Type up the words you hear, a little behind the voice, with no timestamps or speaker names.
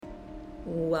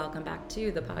Welcome back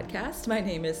to the podcast. My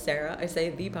name is Sarah. I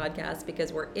say the podcast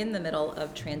because we're in the middle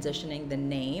of transitioning the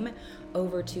name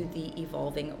over to the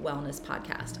Evolving Wellness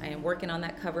Podcast. I am working on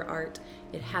that cover art.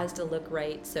 It has to look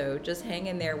right, so just hang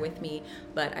in there with me.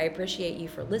 But I appreciate you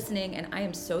for listening, and I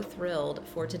am so thrilled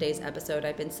for today's episode.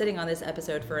 I've been sitting on this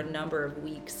episode for a number of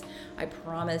weeks. I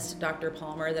promised Dr.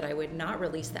 Palmer that I would not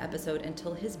release the episode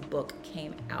until his book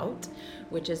came out,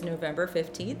 which is November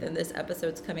 15th, and this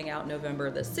episode's coming out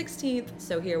November the 16th.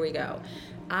 So here we go.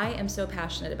 I am so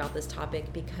passionate about this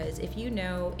topic because if you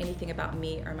know anything about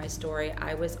me or my story,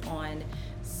 I was on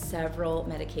several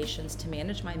medications to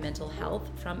manage my mental health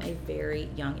from a very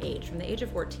young age, from the age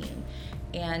of 14.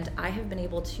 And I have been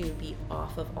able to be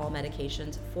off of all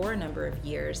medications for a number of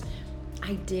years.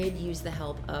 I did use the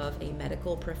help of a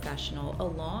medical professional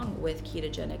along with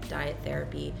ketogenic diet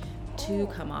therapy to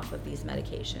come off of these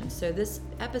medications. So this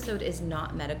episode is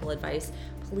not medical advice.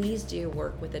 Please do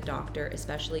work with a doctor,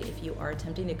 especially if you are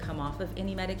attempting to come off of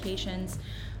any medications.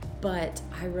 But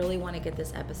I really want to get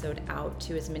this episode out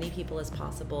to as many people as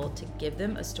possible to give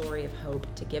them a story of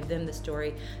hope, to give them the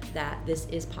story that this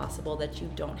is possible, that you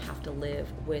don't have to live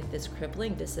with this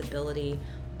crippling disability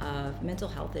of mental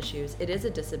health issues. It is a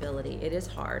disability. It is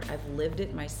hard. I've lived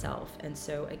it myself. And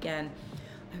so again,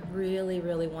 I really,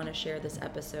 really want to share this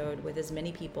episode with as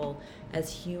many people as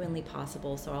humanly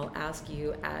possible. So I'll ask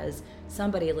you, as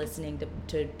somebody listening,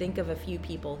 to think of a few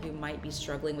people who might be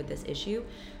struggling with this issue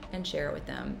and share it with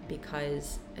them,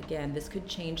 because again, this could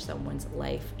change someone's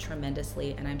life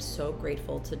tremendously. And I'm so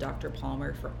grateful to Dr.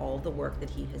 Palmer for all the work that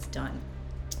he has done.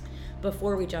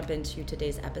 Before we jump into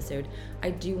today's episode,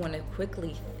 I do want to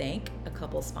quickly thank a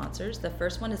couple sponsors. The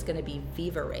first one is going to be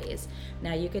Viva Rays.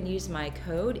 Now you can use my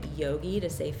code YOGI to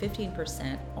save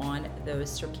 15% on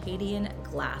those circadian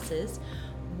glasses.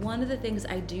 One of the things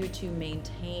I do to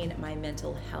maintain my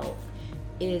mental health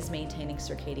is maintaining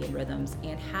circadian rhythms,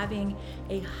 and having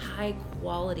a high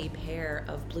quality pair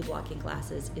of blue blocking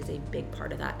glasses is a big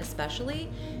part of that, especially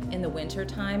in the winter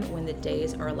time when the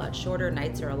days are a lot shorter,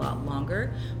 nights are a lot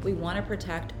longer. We want to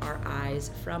protect our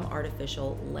eyes from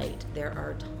artificial light. There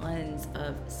are tons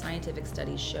of scientific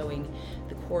studies showing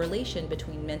the correlation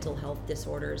between mental health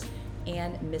disorders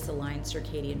and misaligned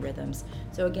circadian rhythms.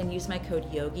 So again, use my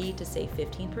code YOGI to save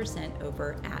 15%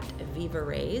 over at Viva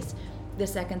Rays. The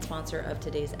second sponsor of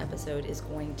today's episode is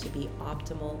going to be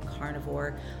Optimal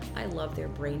Carnivore. I love their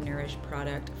Brain Nourish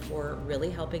product for really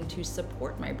helping to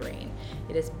support my brain.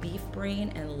 It is beef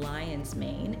brain and lion's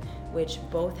mane, which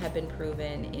both have been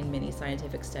proven in many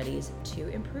scientific studies to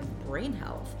improve brain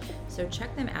health. So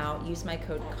check them out. Use my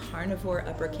code Carnivore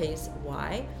uppercase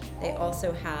Y. They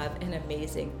also have an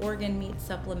amazing organ meat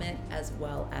supplement as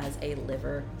well as a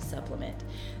liver supplement.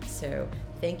 So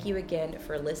thank you again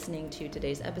for listening to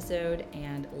today's episode,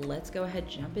 and let's go ahead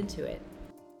and jump into it.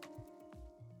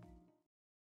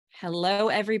 Hello,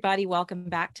 everybody. Welcome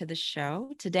back to the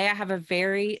show. Today, I have a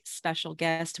very special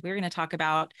guest. We're going to talk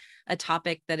about a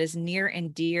topic that is near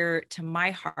and dear to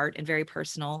my heart and very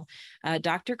personal.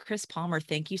 Dr. Chris Palmer,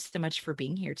 thank you so much for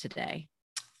being here today.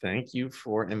 Thank you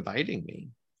for inviting me.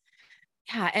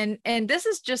 Yeah, and this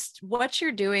is just, what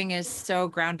you're doing is so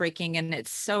groundbreaking and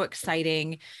it's so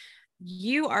exciting.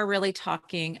 You are really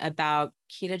talking about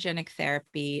ketogenic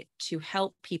therapy to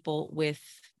help people with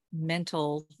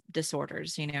mental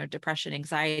disorders, depression,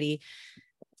 anxiety,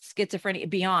 schizophrenia,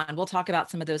 beyond. We'll talk about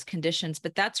some of those conditions,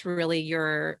 but that's really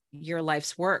your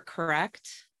life's work,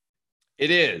 correct?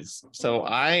 It is. So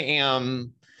I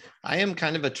am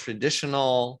kind of a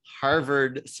traditional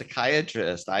Harvard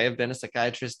psychiatrist. I have been a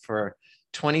psychiatrist for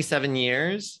 27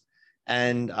 years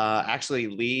and actually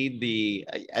lead the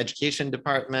education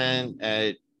department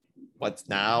at what's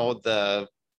now the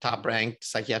top-ranked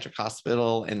psychiatric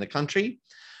hospital in the country,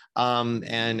 and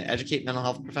educate mental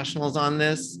health professionals on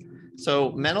this.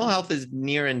 So mental health is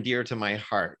near and dear to my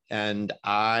heart, and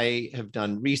I have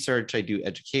done research, I do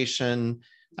education,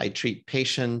 I treat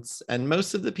patients, and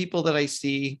most of the people that I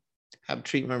see have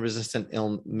treatment-resistant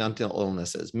mental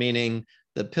illnesses, meaning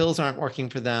the pills aren't working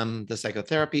for them, the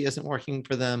psychotherapy isn't working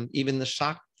for them, even the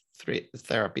shock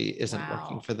therapy isn't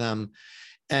working for them.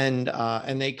 And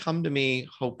they come to me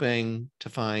hoping to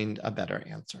find a better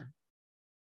answer.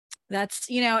 That's,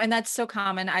 and that's so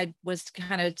common. I was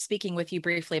kind of speaking with you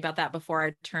briefly about that before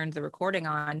I turned the recording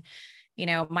on.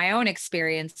 My own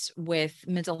experience with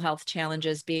mental health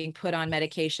challenges, being put on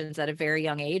medications at a very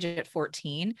young age at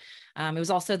 14. It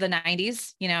was also the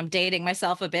 90s. I'm dating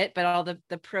myself a bit, but all the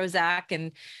Prozac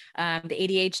and the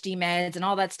ADHD meds and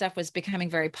all that stuff was becoming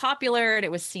very popular, and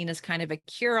it was seen as kind of a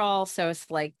cure-all. So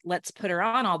it's like, let's put her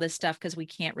on all this stuff because we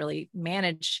can't really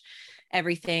manage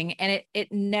everything. And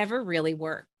it never really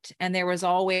worked. And there was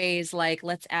always like,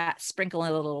 let's sprinkle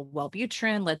in a little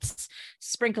Wellbutrin, let's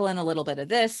sprinkle in a little bit of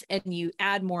this, and you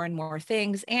add more and more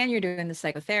things, and you're doing the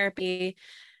psychotherapy.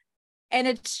 And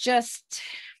it's just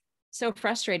so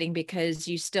frustrating because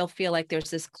you still feel like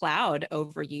there's this cloud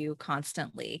over you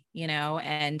constantly,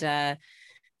 and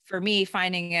for me,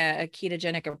 finding a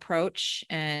ketogenic approach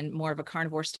and more of a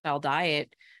carnivore style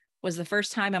diet was the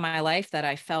first time in my life that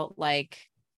I felt like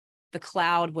the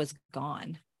cloud was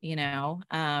gone.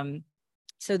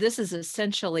 So this is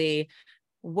essentially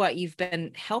what you've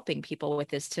been helping people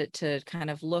with, is to kind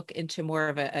of look into more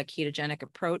of a ketogenic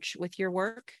approach with your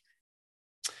work.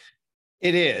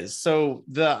 It is. So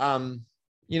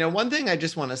one thing I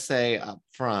just want to say up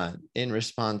front in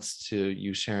response to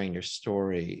you sharing your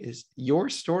story is your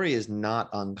story is not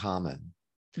uncommon.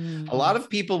 A lot of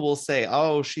people will say,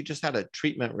 oh, she just had a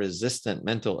treatment resistant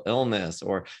mental illness,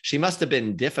 or she must have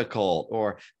been difficult,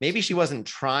 or maybe she wasn't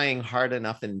trying hard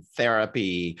enough in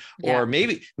therapy, or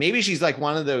maybe she's like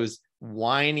one of those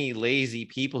whiny, lazy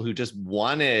people who just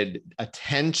wanted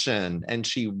attention and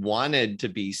she wanted to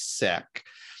be sick.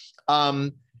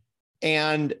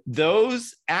 And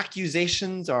those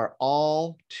accusations are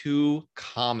all too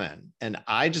common. And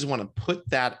I just want to put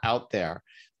that out there.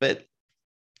 But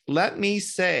let me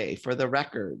say for the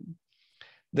record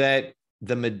that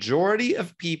the majority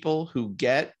of people who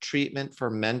get treatment for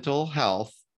mental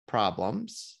health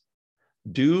problems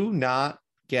do not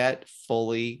get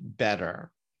fully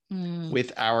better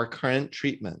with our current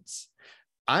treatments.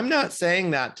 I'm not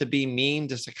saying that to be mean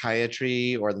to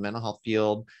psychiatry or the mental health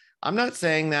field. I'm not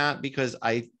saying that because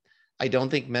I don't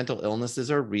think mental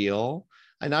illnesses are real.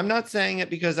 And I'm not saying it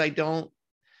because I'm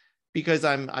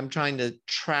trying to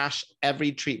trash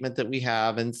every treatment that we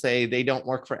have and say they don't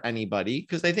work for anybody,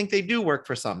 because I think they do work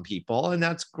for some people and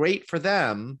that's great for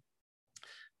them.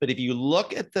 But if you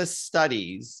look at the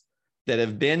studies that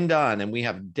have been done, and we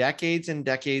have decades and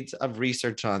decades of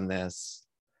research on this,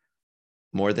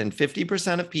 more than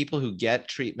 50% of people who get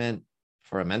treatment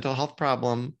for a mental health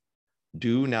problem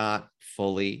do not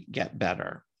fully get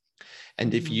better.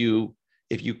 And if you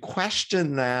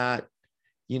question that,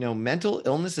 mental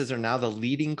illnesses are now the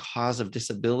leading cause of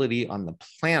disability on the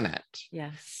planet.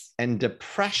 Yes. And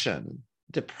depression,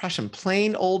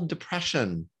 plain old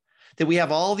depression that we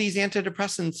have all these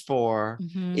antidepressants for,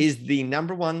 is the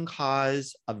number one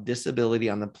cause of disability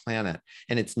on the planet.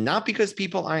 And it's not because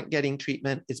people aren't getting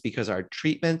treatment, it's because our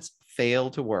treatments fail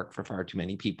to work for far too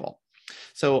many people.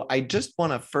 So I just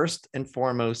want to first and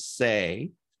foremost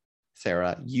say,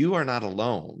 Sarah, you are not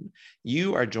alone.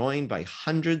 You are joined by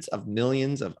hundreds of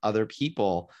millions of other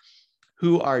people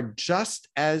who are just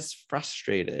as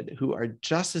frustrated,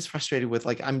 with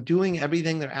like, I'm doing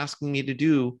everything they're asking me to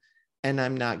do and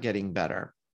I'm not getting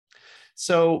better.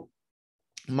 So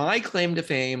my claim to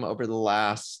fame over the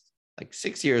last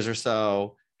 6 years or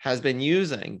so has been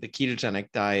using the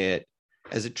ketogenic diet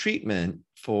as a treatment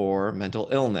for mental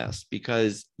illness,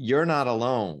 because you're not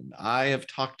alone. I have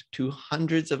talked to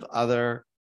hundreds of other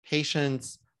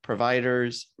patients,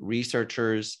 providers,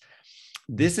 researchers.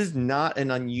 This is not an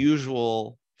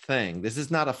unusual thing. This is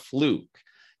not a fluke.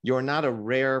 You're not a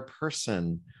rare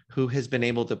person who has been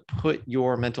able to put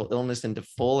your mental illness into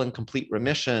full and complete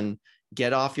remission,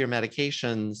 get off your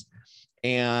medications,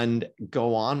 and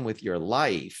go on with your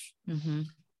life.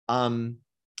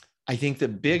 I think the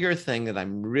bigger thing that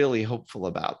I'm really hopeful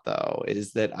about, though,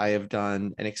 is that I have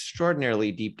done an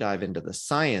extraordinarily deep dive into the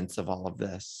science of all of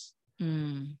this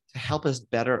to help us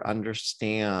better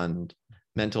understand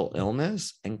mental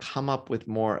illness and come up with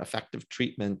more effective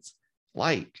treatments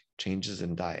like changes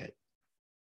in diet.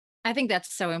 I think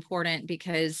that's so important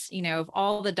because, of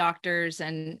all the doctors,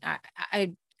 and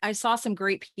I saw some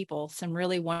great people, some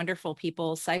really wonderful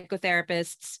people,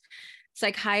 psychotherapists,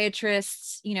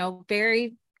 psychiatrists,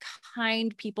 very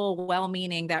kind people,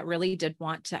 well-meaning, that really did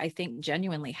want to, I think,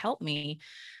 genuinely help me.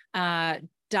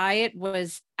 Diet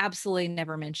was absolutely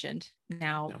never mentioned.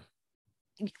 Now,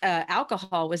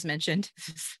 alcohol was mentioned.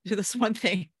 This one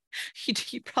thing,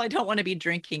 you probably don't want to be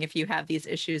drinking if you have these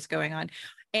issues going on,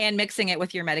 and mixing it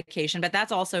with your medication. But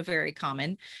that's also very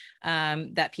common,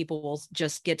 that people will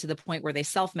just get to the point where they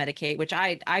self-medicate, which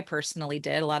I personally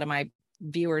did. A lot of my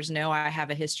viewers know I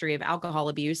have a history of alcohol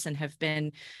abuse and have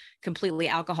been completely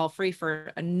alcohol free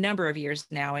for a number of years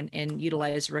now, and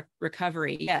utilize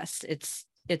recovery. Yes, it's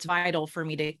vital for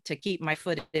me to keep my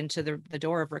foot into the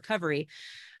door of recovery.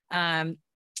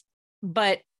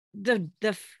 But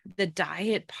the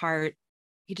diet part,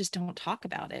 you just don't talk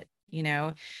about it.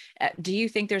 Do you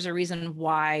think there's a reason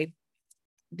why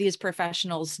these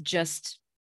professionals just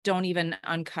don't even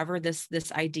uncover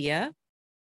this idea?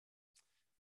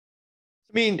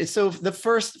 I mean, so the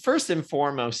first and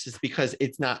foremost is because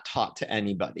it's not taught to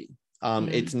anybody.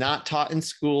 It's not taught in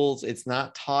schools. It's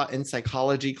not taught in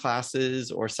psychology classes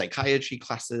or psychiatry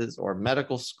classes or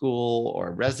medical school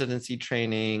or residency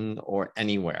training or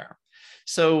anywhere.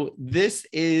 So this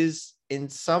is in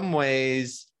some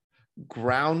ways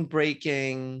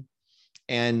groundbreaking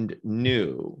and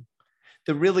new.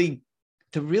 The really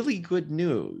good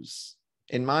news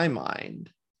in my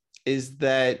mind is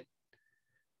that,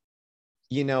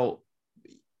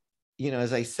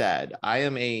 as I said, I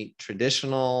am a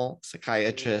traditional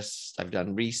psychiatrist. I've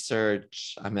done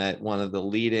research. I'm at one of the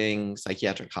leading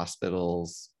psychiatric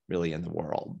hospitals really in the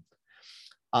world.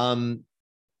 And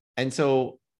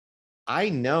so I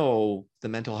know the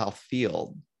mental health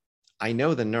field. I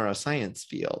know the neuroscience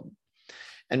field.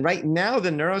 And right now, the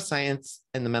neuroscience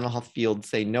and the mental health field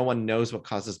say no one knows what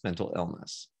causes mental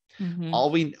illness. Mm-hmm.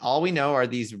 All we know are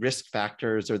these risk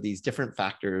factors or these different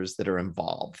factors that are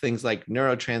involved. Things like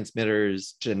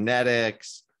neurotransmitters,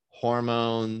 genetics,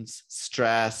 hormones,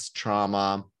 stress,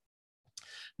 trauma.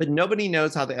 But nobody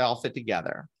knows how they all fit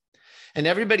together. And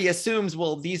everybody assumes,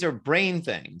 well, these are brain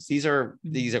things. These are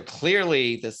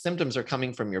clearly, the symptoms are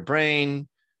coming from your brain.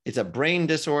 It's a brain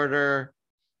disorder.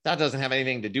 That doesn't have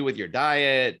anything to do with your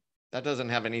diet. That doesn't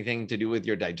have anything to do with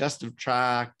your digestive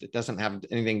tract. It doesn't have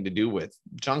anything to do with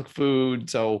junk food.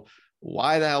 So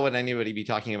why the hell would anybody be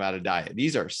talking about a diet?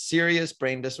 These are serious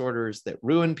brain disorders that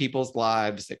ruin people's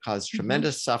lives, that cause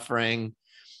tremendous suffering.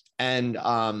 And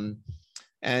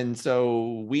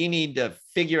so we need to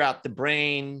figure out the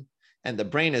brain, and the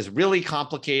brain is really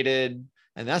complicated.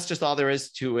 And that's just all there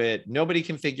is to it. Nobody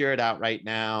can figure it out right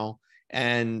now.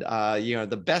 And,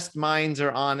 the best minds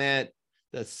are on it.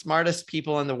 The smartest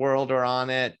people in the world are on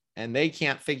it, and they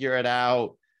can't figure it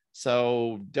out.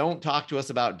 So don't talk to us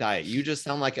about diet. You just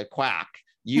sound like a quack.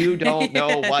 You don't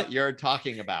know what you're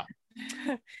talking about.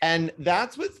 And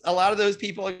that's what a lot of those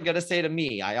people are going to say to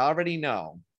me. I already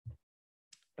know.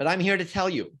 But I'm here to tell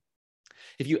you,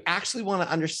 if you actually want to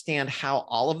understand how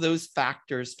all of those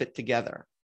factors fit together,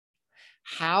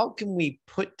 how can we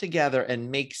put together and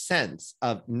make sense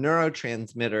of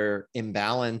neurotransmitter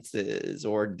imbalances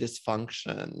or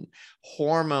dysfunction,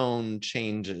 hormone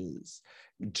changes,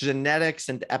 genetics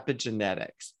and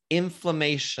epigenetics,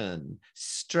 inflammation,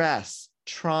 stress,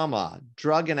 trauma,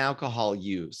 drug and alcohol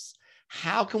use?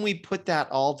 How can we put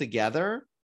that all together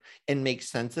and make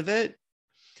sense of it?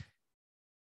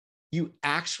 You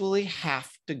actually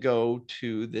have to go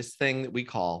to this thing that we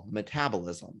call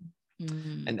metabolism.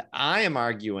 And I am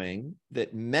arguing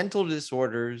that mental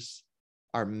disorders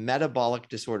are metabolic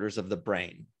disorders of the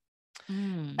brain.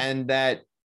 And that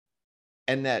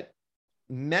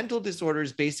mental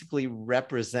disorders basically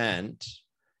represent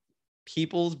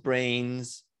people's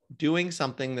brains doing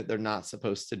something that they're not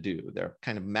supposed to do. They're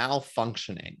kind of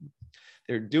malfunctioning.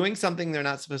 They're doing something they're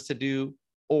not supposed to do,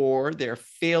 or they're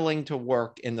failing to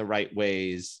work in the right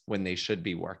ways when they should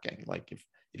be working. Like if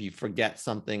you forget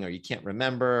something, or you can't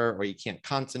remember, or you can't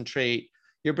concentrate,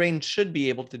 your brain should be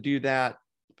able to do that.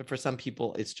 But for some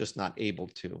people, it's just not able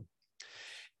to.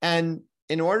 And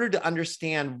in order to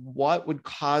understand what would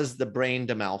cause the brain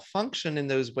to malfunction in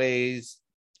those ways,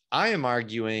 I am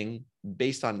arguing,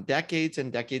 based on decades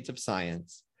and decades of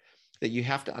science, that you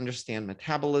have to understand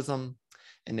metabolism.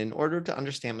 And in order to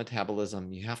understand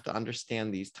metabolism, you have to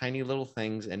understand these tiny little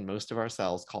things in most of our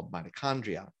cells called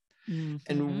mitochondria.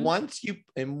 And once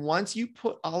you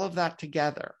put all of that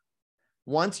together,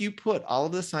 once you put all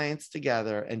of the science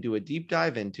together and do a deep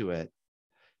dive into it,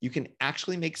 you can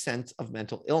actually make sense of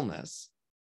mental illness.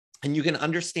 And you can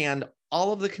understand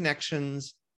all of the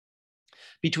connections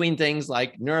between things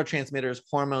like neurotransmitters,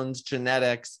 hormones,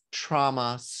 genetics,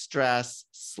 trauma, stress,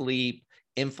 sleep,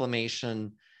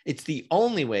 inflammation. It's the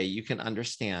only way you can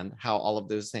understand how all of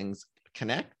those things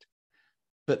connect.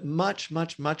 But much,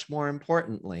 much, much more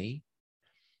importantly,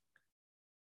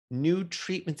 new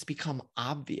treatments become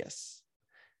obvious.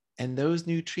 And those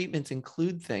new treatments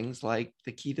include things like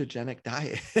the ketogenic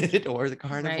diet or the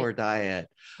carnivore diet,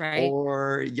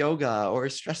 or yoga or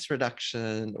stress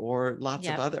reduction, or lots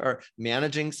of other, or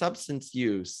managing substance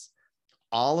use.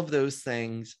 All of those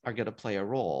things are going to play a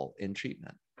role in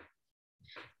treatment.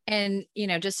 And,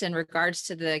 just in regards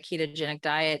to the ketogenic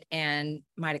diet and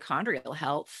mitochondrial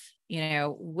health,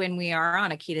 when we are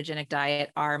on a ketogenic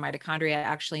diet, our mitochondria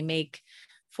actually make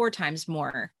 4 times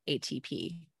more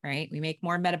ATP, right? We make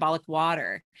more metabolic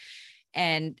water.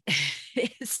 And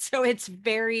so it's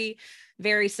very,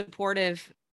 very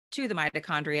supportive to the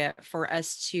mitochondria for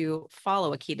us to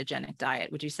follow a ketogenic diet,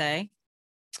 would you say?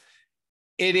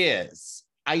 It is.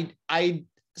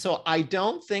 So I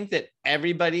don't think that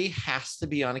everybody has to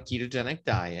be on a ketogenic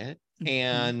diet.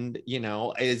 And,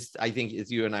 as I think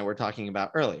as you and I were talking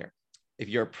about earlier, if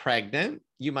you're pregnant,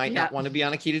 you might not want to be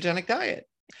on a ketogenic diet.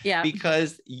 Yeah.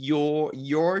 Because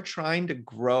you're trying to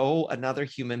grow another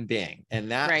human being,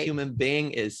 and that human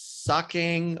being is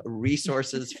sucking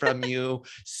resources from you,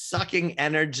 sucking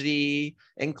energy,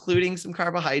 including some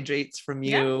carbohydrates from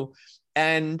you.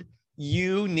 And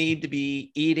you need to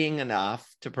be eating enough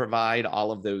to provide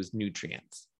all of those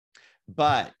nutrients.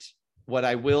 But what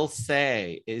I will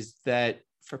say is that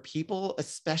for people,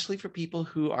 especially for people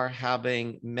who are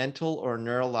having mental or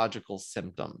neurological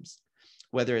symptoms,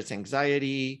 whether it's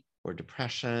anxiety or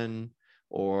depression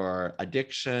or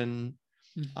addiction,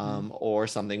 or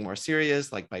something more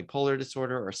serious like bipolar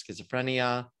disorder or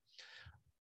schizophrenia,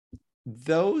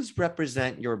 those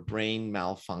represent your brain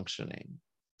malfunctioning.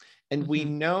 And we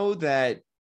know that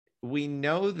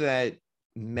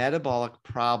metabolic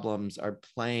problems are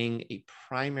playing a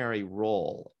primary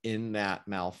role in that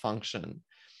malfunction.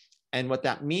 And what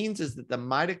that means is that the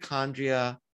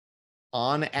mitochondria,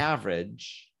 on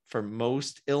average, for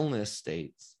most illness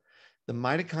states, the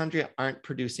mitochondria aren't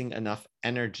producing enough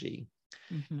energy.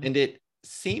 And it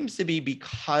seems to be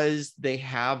because they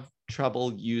have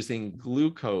trouble using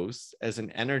glucose as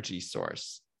an energy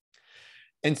source.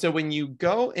 And so when you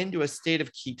go into a state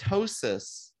of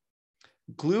ketosis,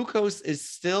 glucose is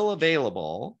still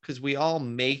available because we all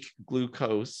make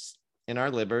glucose in our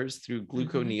livers through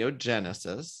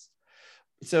gluconeogenesis.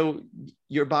 So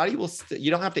your body will,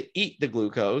 you don't have to eat the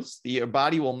glucose. Your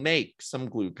body will make some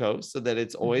glucose so that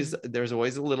it's always, there's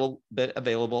always a little bit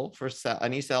available for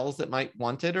any cells that might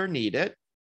want it or need it.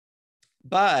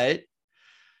 But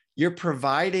you're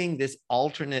providing this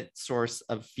alternate source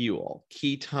of fuel,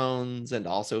 ketones and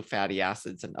also fatty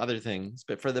acids and other things.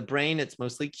 But for the brain, it's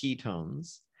mostly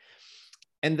ketones.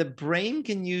 And the brain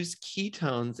can use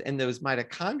ketones, and those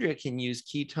mitochondria can use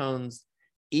ketones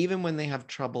even when they have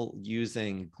trouble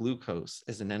using glucose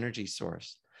as an energy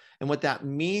source. And what that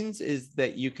means is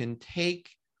that you can take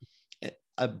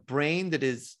a brain that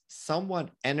is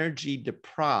somewhat energy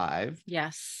deprived.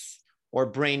 Or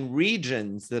brain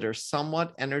regions that are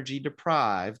somewhat energy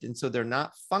deprived, and so they're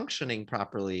not functioning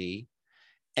properly,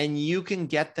 and you can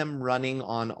get them running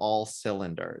on all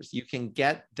cylinders. You can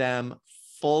get them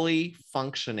fully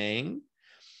functioning.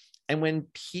 And when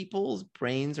people's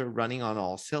brains are running on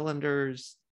all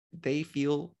cylinders, they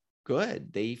feel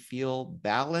good. They feel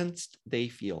balanced. They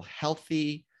feel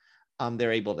healthy.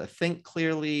 They're able to think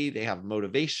clearly. They have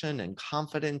motivation and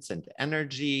confidence and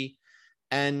energy.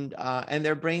 And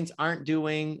their brains aren't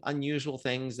doing unusual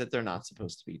things that they're not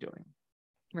supposed to be doing.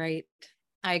 Right.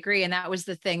 I agree. And that was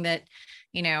the thing that,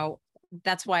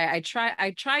 that's why I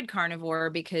tried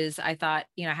carnivore, because I thought,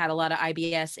 I had a lot of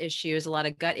IBS issues, a lot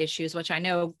of gut issues, which I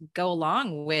know go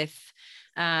along with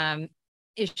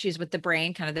issues with the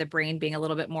brain, kind of the brain being a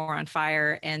little bit more on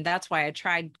fire. And that's why I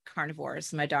tried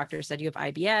carnivores. My doctor said, you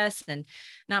have IBS and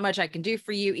not much I can do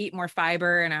for you, eat more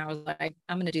fiber. And I was like,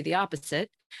 I'm going to do the opposite.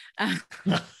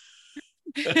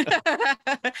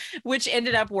 Which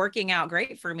ended up working out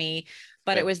great for me.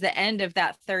 But it was the end of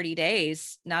that 30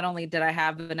 days. Not only did I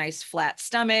have a nice flat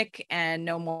stomach and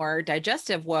no more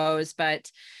digestive woes,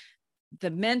 but the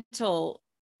mental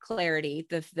clarity,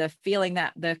 the feeling,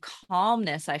 that the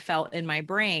calmness I felt in my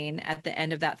brain at the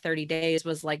end of that 30 days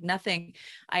was like nothing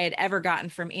I had ever gotten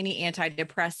from any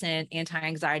antidepressant,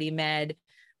 anti-anxiety med.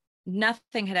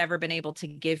 Nothing had ever been able to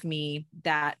give me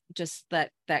that, just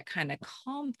that kind of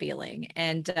calm feeling.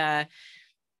 And, a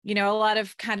lot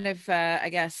of kind of, I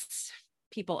guess,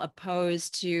 people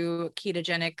opposed to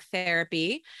ketogenic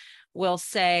therapy will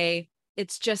say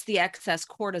it's just the excess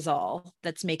cortisol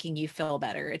that's making you feel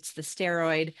better. It's the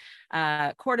steroid,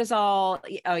 cortisol.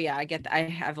 Oh yeah, I get that. I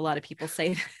have a lot of people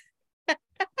say that.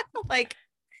 Like,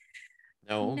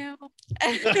 No. No.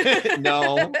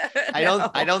 No.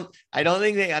 I don't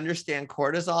think they understand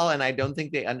cortisol, and I don't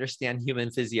think they understand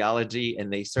human physiology,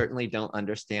 and they certainly don't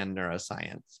understand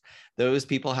neuroscience. Those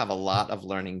people have a lot of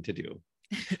learning to do.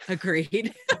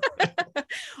 Agreed.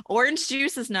 Orange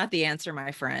juice is not the answer,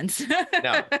 my friends.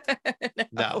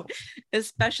 No.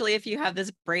 Especially if you have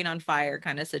this brain on fire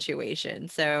kind of situation.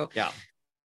 So yeah.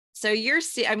 So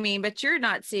but you're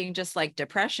not seeing just like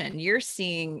depression. You're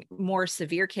seeing more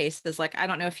severe cases. Like, I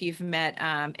don't know if you've met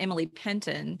Emily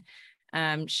Penton.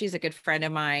 She's a good friend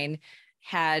of mine,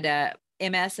 had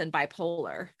MS and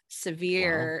bipolar,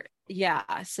 severe. Wow.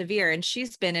 Yeah, severe. And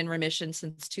she's been in remission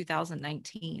since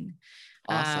 2019.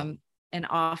 Awesome. And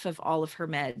off of all of her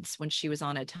meds when she was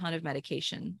on a ton of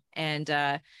medication. And,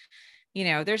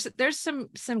 there's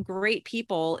some great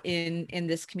people in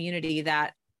this community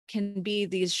that can be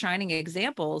these shining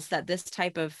examples that this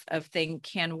type of thing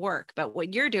can work. But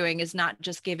what you're doing is not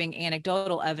just giving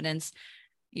anecdotal evidence.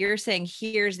 You're saying,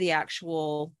 here's the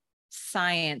actual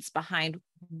science behind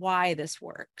why this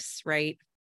works, right?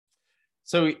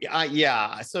 So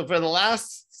yeah, so for the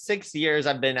last 6 years,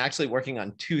 I've been actually working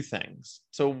on two things.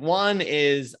 So one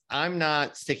is I'm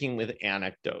not sticking with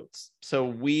anecdotes.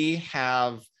 So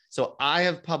I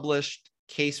have published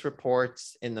case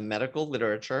reports in the medical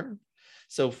literature.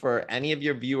 So for any of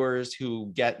your viewers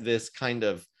who get this kind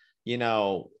of,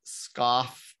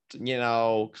 scoffed,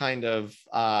 kind of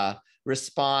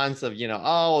response of,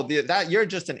 that you're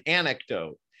just an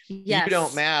anecdote. Yes. You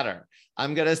don't matter.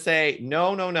 I'm going to say,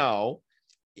 no.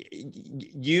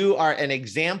 You are an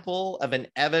example of an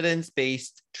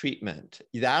evidence-based treatment.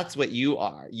 That's what you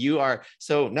are.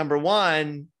 So number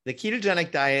one, the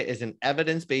ketogenic diet is an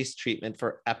evidence-based treatment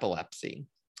for epilepsy.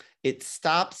 It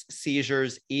stops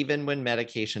seizures even when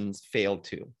medications fail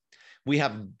to. We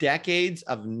have decades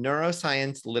of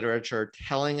neuroscience literature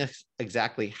telling us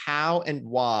exactly how and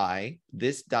why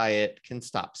this diet can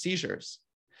stop seizures.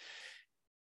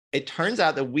 It turns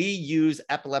out that we use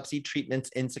epilepsy treatments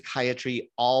in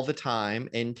psychiatry all the time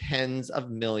in tens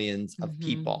of millions of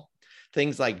people.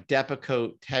 Things like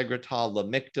Depakote, Tegretol,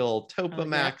 Lamictal,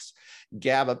 Topamax,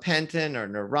 gabapentin or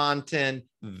Neurontin,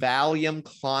 Valium,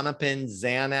 Klonopin,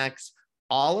 Xanax,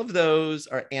 all of those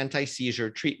are anti-seizure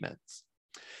treatments.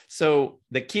 So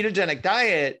the ketogenic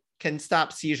diet can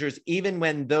stop seizures even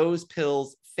when those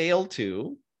pills fail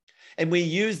to. And we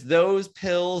use those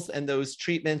pills and those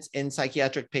treatments in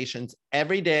psychiatric patients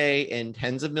every day in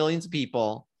tens of millions of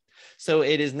people. So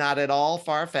it is not at all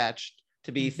far-fetched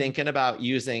to be thinking about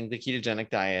using the ketogenic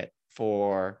diet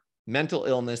for mental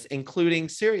illness, including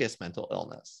serious mental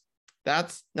illness.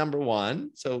 That's number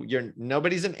one. So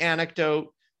nobody's an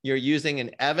anecdote. You're using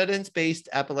an evidence-based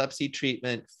epilepsy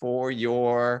treatment for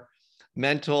your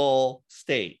mental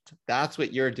state. That's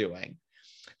what you're doing.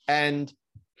 And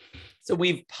so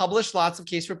we've published lots of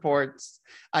case reports.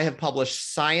 I have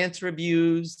published science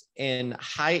reviews in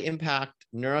high impact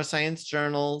neuroscience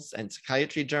journals and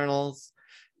psychiatry journals,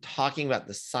 talking about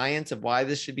the science of why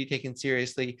this should be taken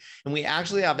seriously. And we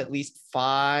actually have at least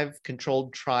 5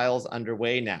 controlled trials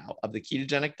underway now of the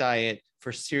ketogenic diet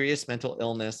for serious mental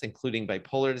illness, including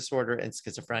bipolar disorder and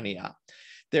schizophrenia.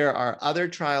 There are other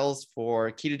trials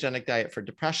for ketogenic diet for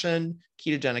depression,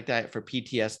 ketogenic diet for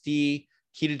PTSD,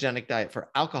 ketogenic diet for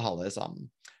alcoholism.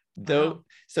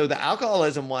 So the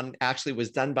alcoholism one actually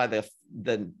was done by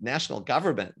the national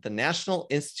government, the National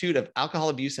Institute of Alcohol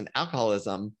Abuse and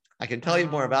Alcoholism. I can tell you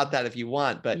more about that if you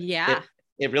want, but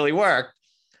it really worked.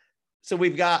 So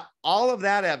we've got all of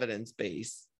that evidence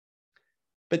base.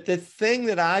 But the thing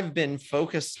that I've been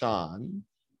focused on,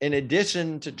 in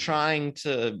addition to trying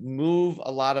to move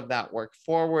a lot of that work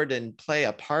forward and play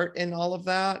a part in all of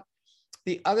that,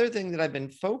 the other thing that I've been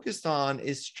focused on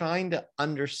is trying to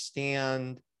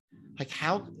understand, like,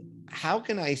 how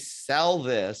can I sell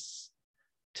this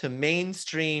to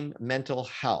mainstream mental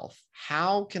health?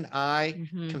 How can I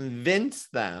convince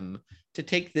them to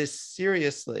take this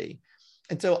seriously?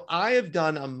 And so I have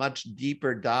done a much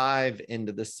deeper dive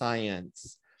into the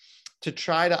science to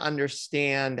try to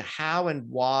understand how and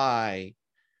why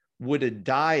would a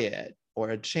diet or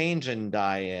a change in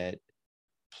diet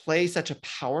play such a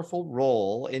powerful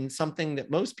role in something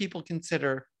that most people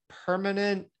consider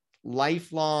permanent,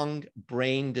 lifelong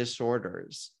brain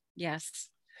disorders. Yes.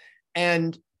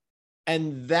 And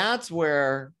that's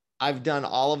where I've done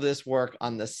all of this work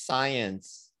on the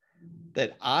science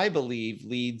that I believe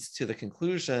leads to the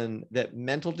conclusion that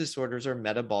mental disorders are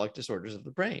metabolic disorders of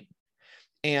the brain.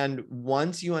 And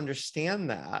once you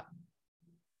understand that,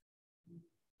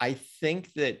 I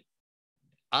think that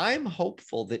I'm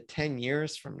hopeful that 10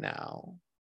 years from now,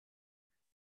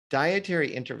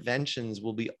 dietary interventions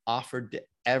will be offered to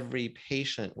every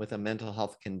patient with a mental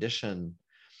health condition,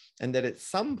 and that at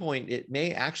some point it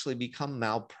may actually become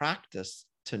malpractice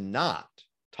to not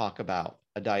talk about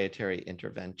a dietary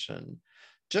intervention.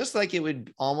 Just like it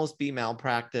would almost be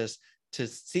malpractice to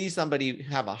see somebody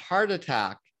have a heart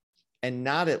attack and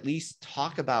not at least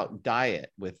talk about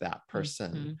diet with that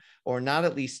person, or not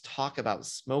at least talk about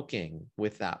smoking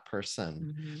with that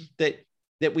person. That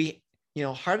we,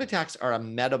 heart attacks are a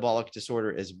metabolic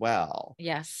disorder as well.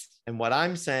 Yes. And what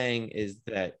I'm saying is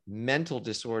that mental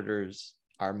disorders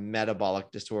are metabolic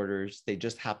disorders. They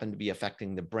just happen to be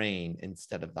affecting the brain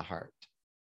instead of the heart.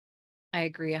 I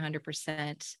agree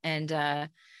 100%. And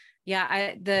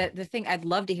the thing, I'd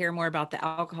love to hear more about the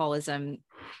alcoholism,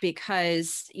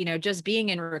 because, just being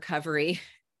in recovery,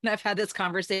 I've had this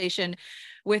conversation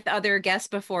with other guests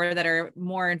before that are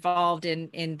more involved in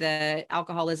the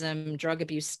alcoholism, drug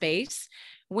abuse space.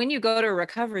 When you go to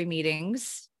recovery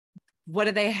meetings, what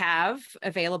do they have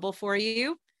available for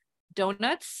you?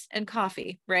 Donuts and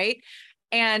coffee, right?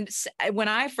 And when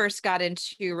I first got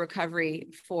into recovery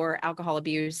for alcohol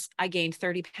abuse, I gained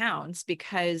 30 pounds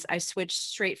because I switched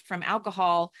straight from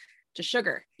alcohol to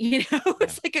sugar.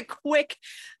 It's like a quick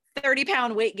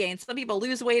 30-pound weight gain. Some people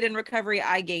lose weight in recovery.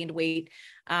 I gained weight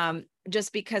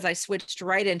just because I switched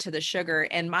right into the sugar.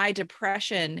 And my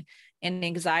depression and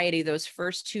anxiety those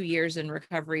first 2 years in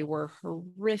recovery were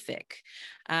horrific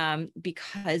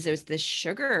because it was this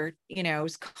sugar, it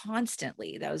was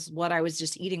constantly. That was what I was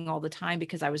just eating all the time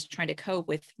because I was trying to cope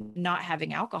with not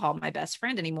having alcohol, my best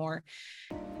friend, anymore.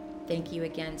 Thank you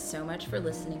again so much for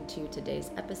listening to today's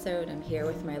episode. I'm here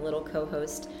with my little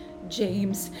co-host,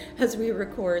 James, as we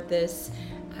record this.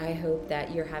 I hope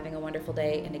that you're having a wonderful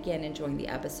day and again, enjoying the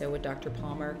episode with Dr.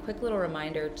 Palmer. Quick little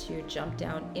reminder to jump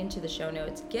down into the show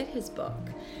notes, get his book,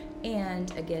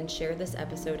 and again, share this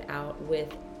episode out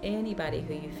with anybody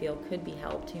who you feel could be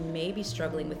helped, who may be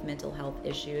struggling with mental health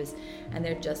issues and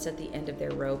they're just at the end of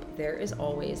their rope. There is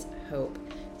always hope.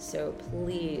 So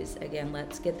please, again,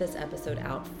 let's get this episode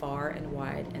out far and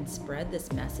wide and spread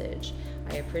this message.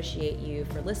 I appreciate you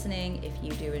for listening. If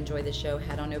you do enjoy the show,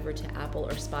 head on over to Apple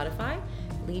or Spotify.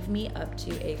 Leave me up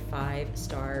to a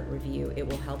 5-star review. It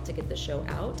will help to get the show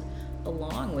out,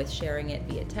 along with sharing it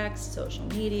via text, social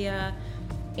media,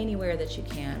 anywhere that you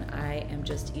can. I am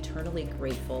just eternally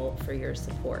grateful for your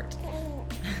support.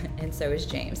 And so is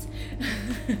James.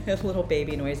 Little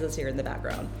baby noises here in the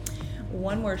background.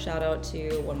 One more shout out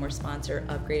to one more sponsor,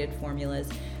 Upgraded Formulas.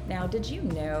 Now, did you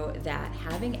know that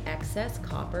having excess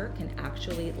copper can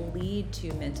actually lead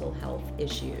to mental health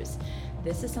issues?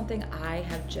 This is something I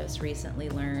have just recently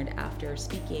learned after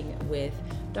speaking with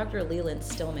Dr. Leland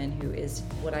Stillman, who is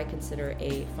what I consider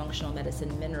a functional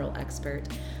medicine mineral expert.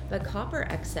 But copper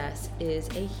excess is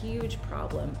a huge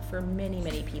problem for many,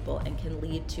 many people and can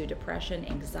lead to depression,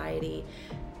 anxiety,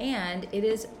 and it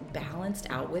is balanced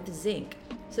out with zinc.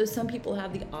 So some people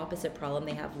have the opposite problem.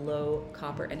 They have low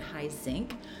copper and high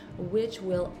zinc, which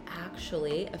will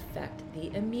actually affect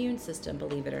the immune system,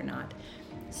 believe it or not.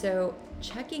 So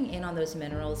checking in on those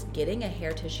minerals, getting a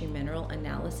hair tissue mineral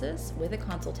analysis with a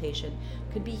consultation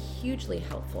could be hugely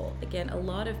helpful. Again, a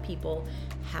lot of people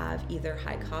have either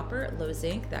high copper, low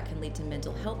zinc, that can lead to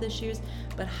mental health issues,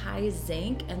 but high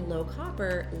zinc and low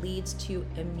copper leads to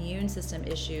immune system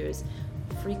issues,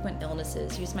 frequent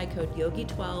illnesses. Use my code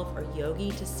YOGI12 or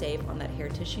YOGI to save on that hair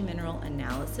tissue mineral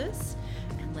analysis.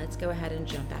 And let's go ahead and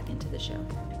jump back into the show.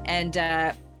 And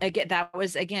again, that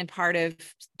was part of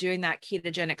doing that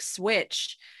ketogenic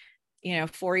switch.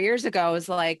 4 years ago, I was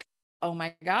like, oh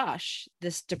my gosh,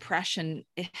 this depression,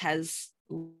 it has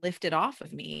lifted off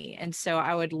of me. And so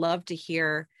I would love to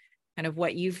hear kind of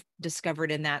what you've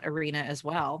discovered in that arena as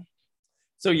well.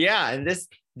 So yeah, and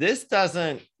this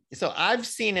doesn't. So I've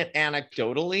seen it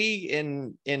anecdotally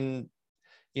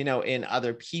in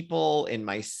other people, in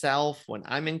myself, when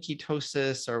I'm in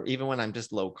ketosis, or even when I'm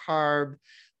just low carb.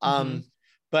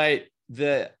 But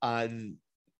the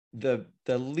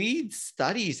lead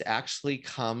studies actually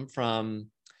come from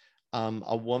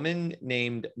a woman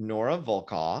named Nora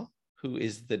Volkow, who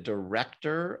is the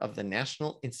director of the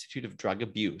National Institute of Drug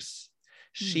Abuse.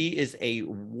 She is a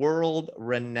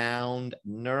world-renowned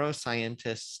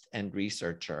neuroscientist and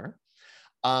researcher.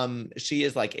 She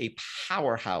is like a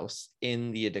powerhouse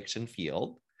in the addiction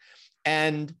field.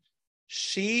 And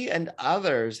she and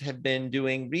others have been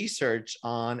doing research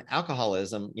on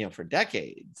alcoholism, for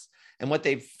decades. And what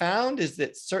they've found is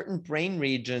that certain brain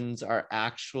regions are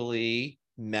actually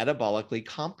metabolically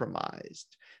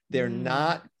compromised. They're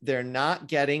not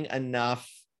getting enough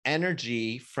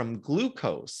energy from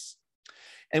glucose.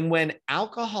 And when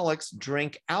alcoholics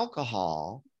drink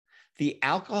alcohol, the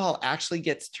alcohol actually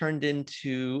gets turned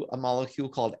into a molecule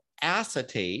called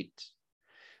acetate,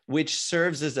 which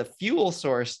serves as a fuel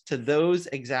source to those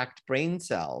exact brain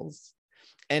cells,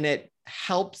 and it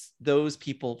helps those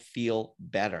people feel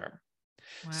better.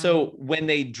 Wow. So when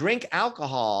they drink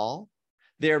alcohol,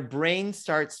 their brain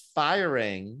starts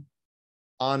firing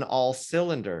on all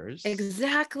cylinders.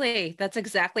 Exactly. That's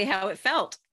exactly how it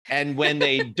felt. And when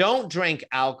they don't drink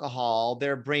alcohol,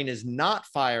 their brain is not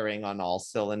firing on all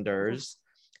cylinders.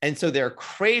 And so they're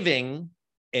craving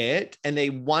it and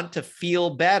they want to feel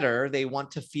better. They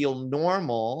want to feel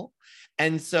normal.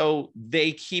 And so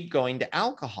they keep going to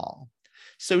alcohol.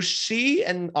 So she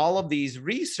and all of these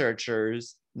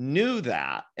researchers knew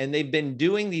that, and they've been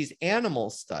doing these animal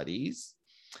studies.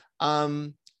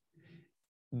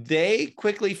 they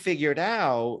quickly figured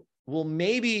out, well,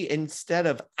 maybe instead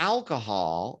of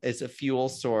alcohol as a fuel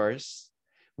source,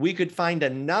 we could find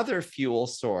another fuel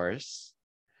source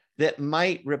that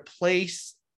might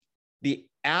replace the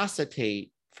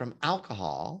acetate from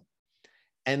alcohol.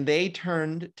 And they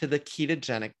turned to the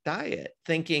ketogenic diet,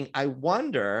 thinking,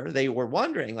 they were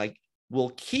wondering, like,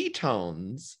 will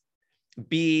ketones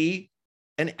be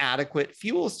an adequate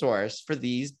fuel source for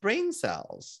these brain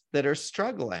cells that are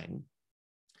struggling?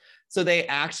 So they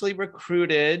actually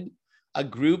recruited a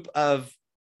group of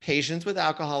patients with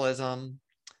alcoholism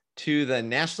to the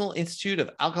National Institute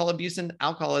of Alcohol Abuse and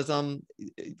Alcoholism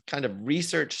kind of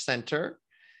research center.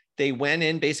 They went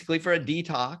in basically for a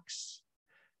detox.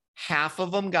 Half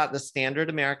of them got the standard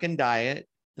American diet,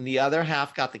 and the other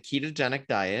half got the ketogenic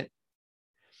diet.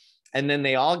 And then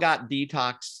they all got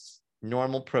detox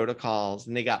normal protocols,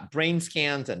 and they got brain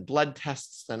scans and blood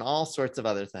tests and all sorts of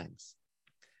other things.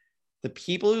 The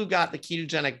people who got the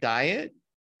ketogenic diet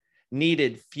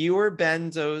needed fewer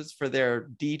benzos for their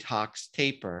detox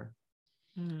taper.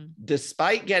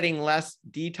 Despite getting less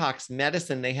detox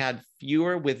medicine, they had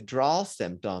fewer withdrawal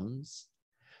symptoms.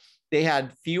 They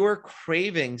had fewer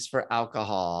cravings for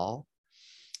alcohol.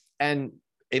 And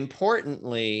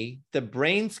importantly, the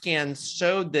brain scans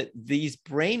showed that these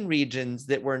brain regions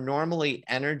that were normally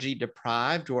energy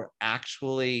deprived were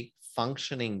actually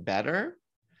functioning better.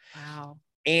 Wow.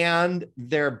 And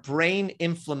their brain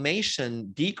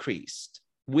inflammation decreased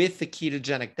with the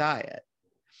ketogenic diet.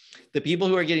 The people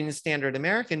who are getting the standard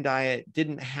American diet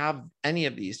didn't have any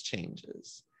of these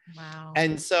changes. Wow.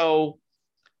 And so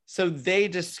they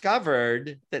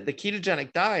discovered that the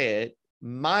ketogenic diet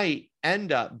might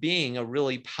end up being a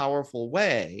really powerful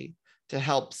way to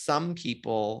help some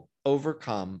people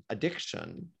overcome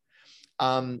addiction.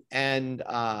 And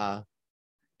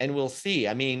we'll see.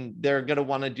 I mean, they're going to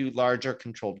want to do larger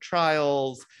controlled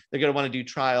trials. They're going to want to do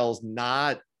trials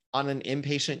not on an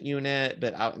inpatient unit,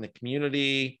 but out in the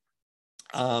community.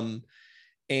 And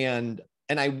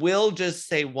I will just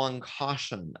say one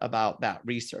caution about that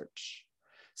research.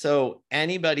 So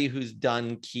anybody who's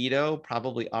done keto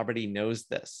probably already knows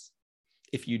this.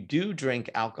 If you do drink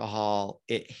alcohol,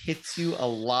 it hits you a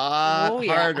lot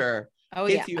harder.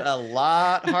 Hits you a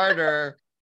lot harder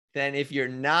than if you're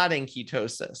not in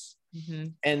ketosis.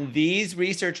 And these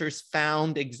researchers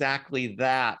found exactly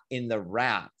that in the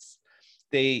rats.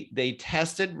 They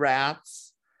tested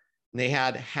rats. They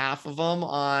had half of them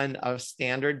on a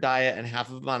standard diet and half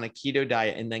of them on a keto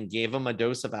diet, and then gave them a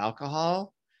dose of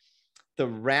alcohol. The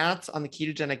rats on the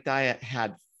ketogenic diet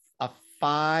had a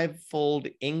 5-fold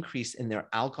increase in their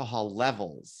alcohol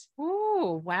levels.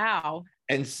 Oh, wow.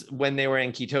 And when they were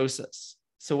in ketosis.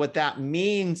 So what that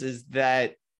means is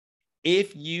that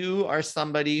if you are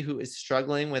somebody who is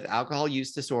struggling with alcohol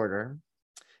use disorder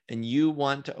and you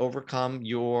want to overcome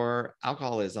your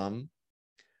alcoholism,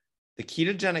 the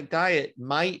ketogenic diet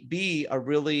might be a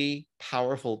really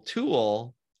powerful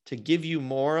tool to give you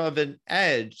more of an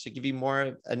edge, to give you more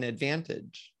of an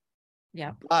advantage.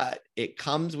 Yeah. But it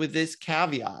comes with this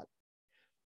caveat.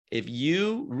 If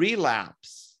you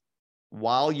relapse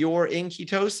while you're in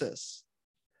ketosis,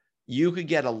 you could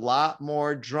get a lot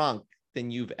more drunk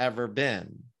than you've ever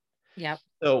been. Yep.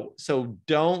 So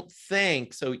don't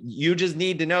think, so you just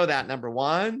need to know that, number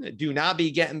one, do not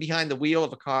be getting behind the wheel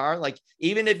of a car. Like,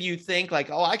 even if you think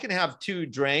like, oh, I can have 2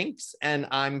 drinks and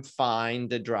I'm fine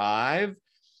to drive,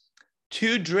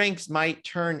 2 drinks might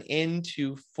turn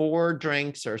into 4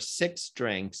 drinks or 6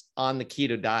 drinks on the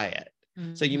keto diet.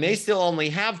 So you may still only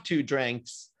have 2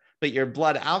 drinks, but your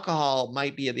blood alcohol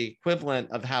might be the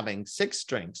equivalent of having 6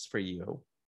 drinks for you.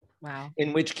 Wow.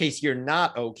 In which case you're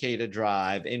not okay to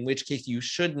drive, in which case you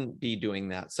shouldn't be doing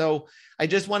that. So I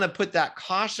just want to put that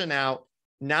caution out,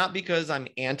 not because I'm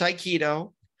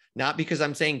anti-keto, not because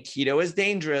I'm saying keto is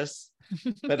dangerous,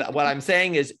 but what I'm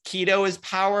saying is keto is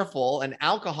powerful and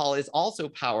alcohol is also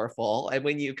powerful. And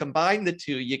when you combine the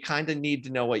two, you kind of need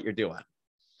to know what you're doing.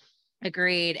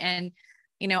 Agreed. And,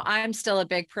 you know, I'm still a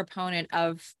big proponent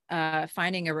of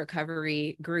finding a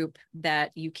recovery group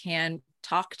that you can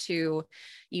talk to.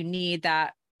 You need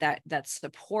that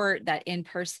support, that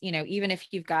in-person, you know, even if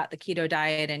you've got the keto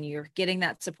diet and you're getting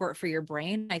that support for your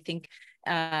brain, I think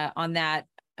on that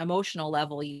emotional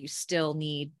level, you still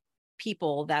need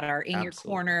people that are in your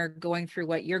corner going through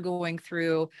what you're going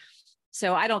through.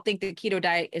 So I don't think the keto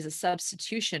diet is a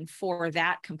substitution for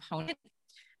that component,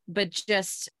 but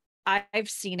just I've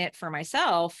seen it for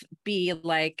myself be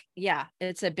like, yeah,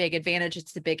 it's a big advantage.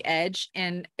 It's a big edge.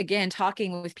 And again,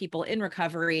 talking with people in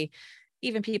recovery,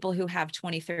 even people who have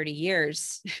 20, 30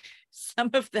 years,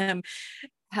 some of them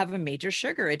have a major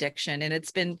sugar addiction. And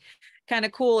it's been kind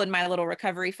of cool in my little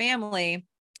recovery family,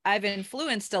 I've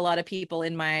influenced a lot of people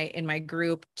in my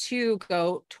group to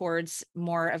go towards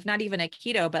more of not even a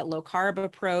keto, but low carb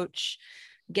approach,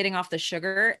 getting off the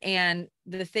sugar. And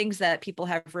the things that people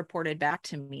have reported back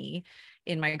to me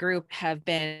in my group have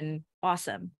been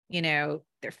awesome. You know,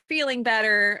 they're feeling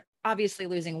better, obviously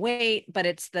losing weight, but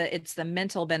it's the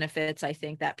mental benefits, I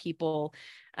think, that people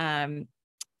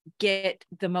get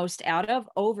the most out of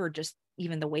over just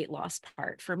even the weight loss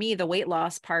part. For me, the weight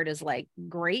loss part is like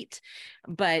great,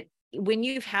 but when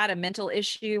you've had a mental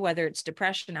issue, whether it's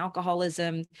depression,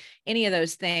 alcoholism, any of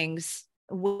those things,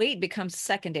 weight becomes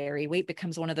secondary. Weight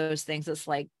becomes one of those things that's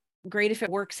like great if it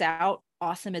works out,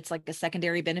 awesome. It's like a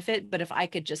secondary benefit. But if I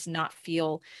could just not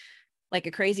feel like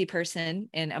a crazy person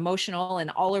and emotional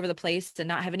and all over the place and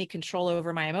not have any control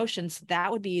over my emotions,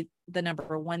 that would be the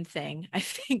number one thing I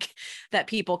think that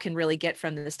people can really get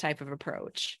from this type of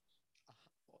approach.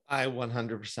 I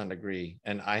 100% agree.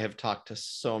 And I have talked to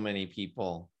so many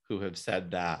people who have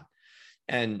said that.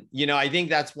 And, I think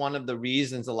that's one of the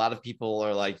reasons a lot of people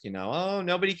are like, oh,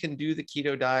 nobody can do the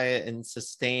keto diet and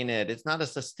sustain it. It's not a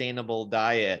sustainable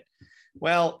diet.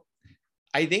 Well,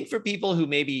 I think for people who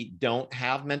maybe don't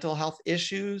have mental health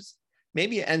issues,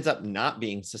 maybe it ends up not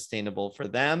being sustainable for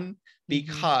them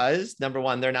because number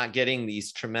one, they're not getting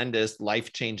these tremendous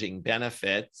life-changing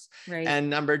benefits. Right. And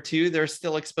number two, they're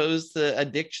still exposed to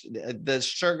addiction, the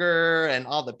sugar and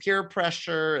all the peer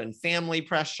pressure and family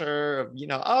pressure of,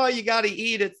 oh, you got to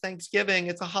eat. It's Thanksgiving.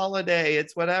 It's a holiday.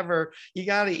 It's whatever. You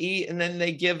got to eat. And then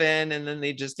they give in and then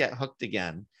they just get hooked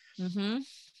again.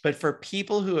 But for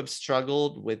people who have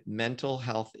struggled with mental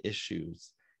health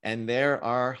issues, and there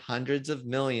are hundreds of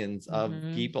millions of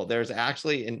people, there's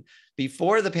actually,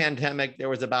 before the pandemic, there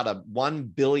was about 1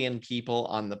 billion people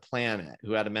on the planet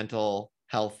who had a mental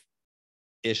health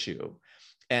issue.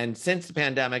 And since the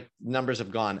pandemic, numbers have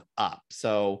gone up.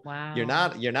 So wow. You're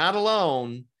not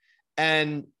alone.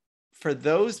 And for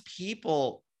those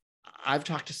people, I've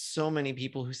talked to so many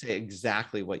people who say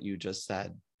exactly what you just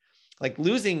said. Like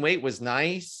losing weight was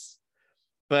nice,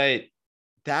 but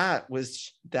that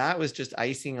was just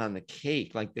icing on the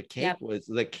cake. Like the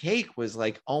cake was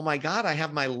like, oh my God, I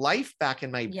have my life back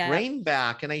and my brain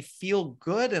back and I feel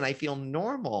good and I feel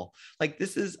normal. Like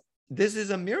this is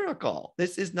a miracle.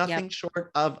 This is nothing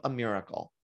short of a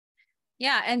miracle.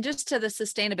 Yeah. And just to the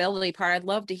sustainability part, I'd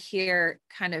love to hear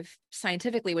kind of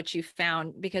scientifically what you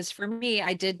found, because for me,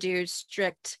 I did do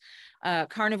strict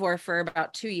carnivore for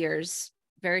about 2 years,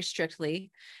 very strictly.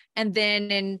 And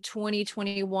then in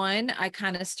 2021, I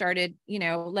kind of started,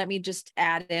 let me just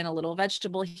add in a little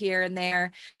vegetable here and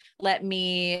there. Let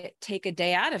me take a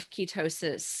day out of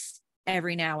ketosis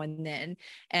every now and then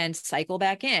and cycle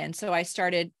back in. So I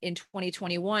started in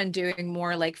 2021 doing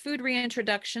more like food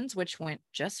reintroductions, which went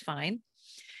just fine.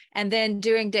 And then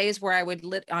doing days where I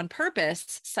would on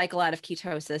purpose cycle out of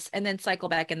ketosis and then cycle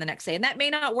back in the next day. And that may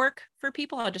not work for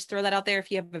people. I'll just throw that out there.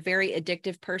 If you have a very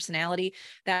addictive personality,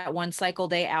 that one cycle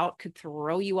day out could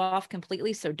throw you off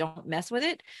completely. So don't mess with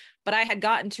it. But I had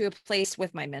gotten to a place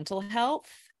with my mental health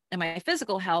and my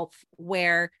physical health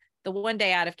where the one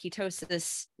day out of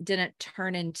ketosis didn't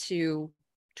turn into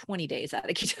 20 days out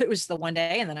of ketosis. It was the one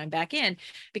day and then I'm back in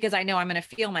because I know I'm going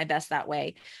to feel my best that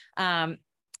way.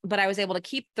 But I was able to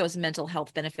keep those mental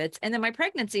health benefits. And then my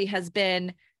pregnancy has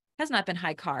not been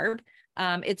high carb.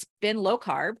 It's been low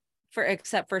carb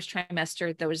except first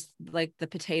trimester. There was like the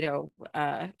potato,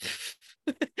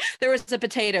 there was a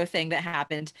potato thing that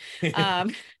happened.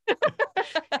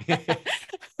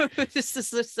 This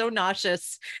is so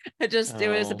nauseous. It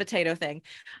was a potato thing.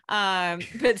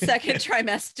 But second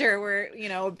trimester,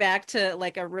 we're, back to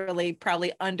like a really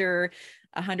probably under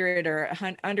 100 or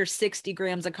under 60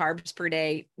 grams of carbs per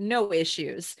day, no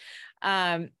issues.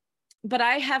 But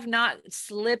I have not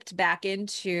slipped back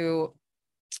into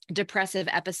depressive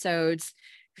episodes,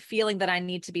 feeling that I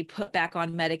need to be put back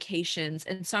on medications.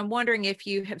 And so I'm wondering if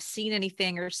you have seen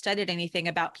anything or studied anything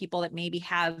about people that maybe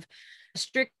have a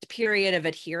strict period of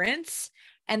adherence,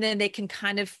 and then they can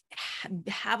kind of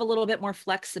have a little bit more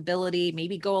flexibility,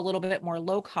 maybe go a little bit more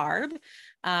low carb,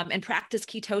 and practice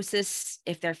ketosis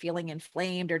if they're feeling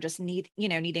inflamed or just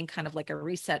needing kind of like a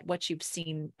reset. What you've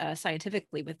seen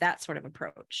scientifically with that sort of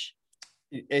approach.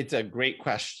 It's a great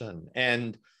question.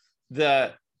 And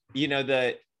the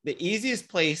easiest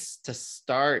place to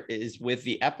start is with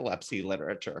the epilepsy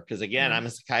literature. Because again, I'm a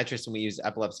psychiatrist and we use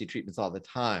epilepsy treatments all the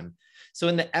time. So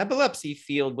in the epilepsy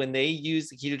field, when they use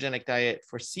the ketogenic diet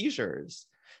for seizures,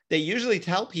 they usually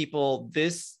tell people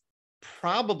this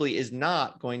probably is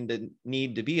not going to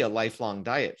need to be a lifelong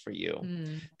diet for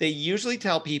you. They usually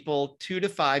tell people 2 to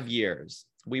 5 years.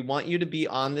 We want you to be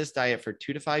on this diet for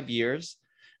 2 to 5 years.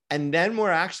 And then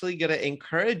we're actually going to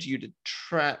encourage you to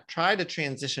try to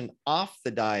transition off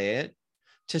the diet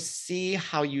to see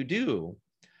how you do.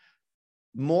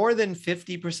 More than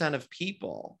 50% of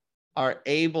people are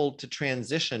able to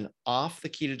transition off the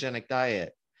ketogenic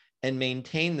diet and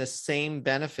maintain the same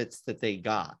benefits that they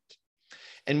got.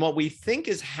 And what we think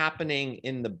is happening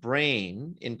in the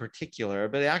brain in particular,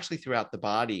 but actually throughout the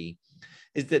body,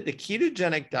 is that the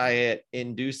ketogenic diet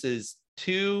induces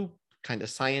two kind of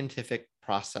scientific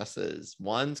processes.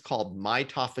 One's called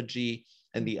mitophagy,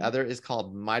 and the other is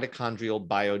called mitochondrial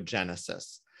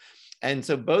biogenesis. And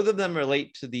so both of them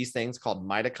relate to these things called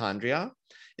mitochondria.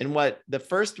 And what the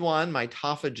first one,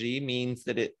 mitophagy, means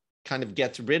that it kind of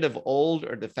gets rid of old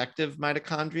or defective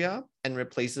mitochondria and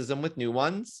replaces them with new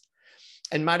ones.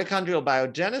 And mitochondrial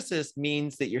biogenesis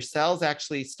means that your cells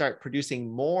actually start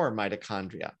producing more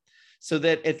mitochondria. So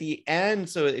that at the end,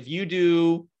 so if you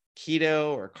do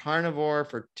keto or carnivore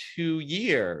for 2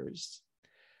 years,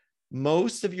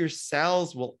 most of your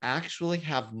cells will actually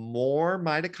have more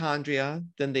mitochondria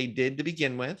than they did to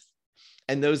begin with.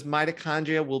 And those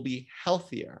mitochondria will be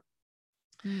healthier.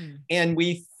 And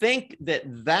we think that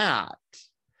that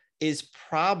is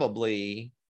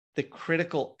probably the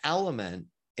critical element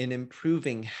in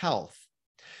improving health.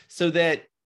 So that,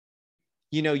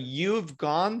 you know, you've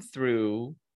gone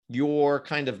through your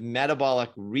kind of metabolic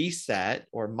reset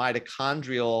or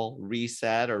mitochondrial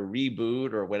reset or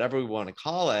reboot or whatever we want to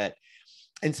call it.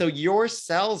 And so your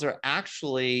cells are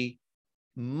actually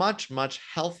much, much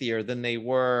healthier than they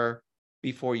were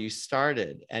before you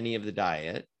started any of the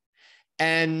diet.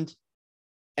 And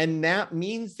that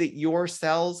means that your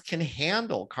cells can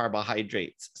handle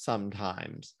carbohydrates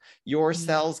sometimes. Your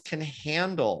cells can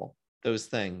handle those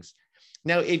things.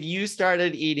 Now, if you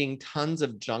started eating tons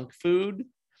of junk food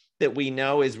that we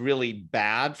know is really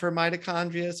bad for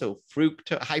mitochondria, so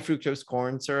high fructose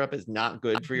corn syrup is not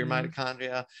good for your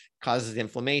mitochondria, causes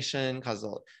inflammation,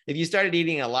 if you started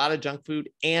eating a lot of junk food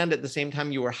and at the same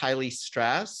time you were highly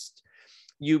stressed,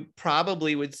 you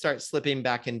probably would start slipping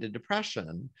back into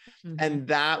depression. And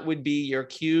that would be your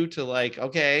cue to like,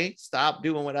 okay, stop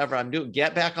doing whatever I'm doing,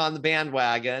 get back on the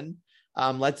bandwagon.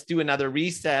 Let's do another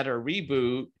reset or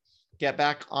reboot, get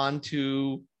back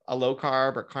onto a low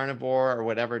carb or carnivore or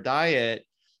whatever diet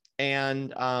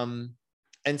and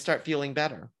start feeling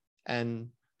better.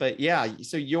 But yeah,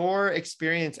 so your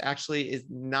experience actually is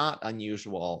not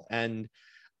unusual. And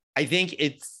I think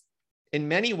in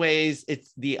many ways,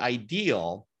 it's the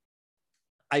ideal.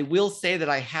 I will say that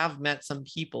I have met some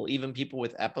people, even people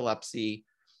with epilepsy,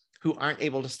 who aren't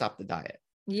able to stop the diet.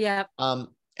 Yeah. Almost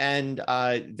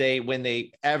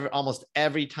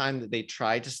every time that they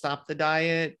try to stop the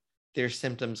diet, their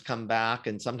symptoms come back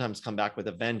and sometimes come back with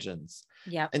a vengeance.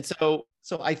 Yeah. And so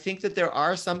I think that there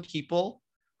are some people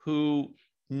who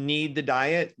need the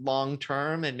diet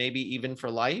long-term and maybe even for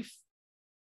life.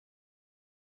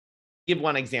 Give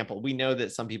one example. We know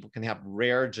that some people can have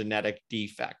rare genetic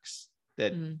defects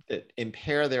that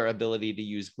impair their ability to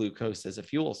use glucose as a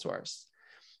fuel source.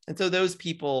 And so those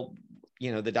people,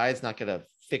 you know, the diet's not going to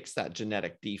fix that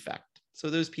genetic defect. So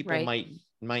those people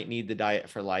might need the diet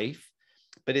for life,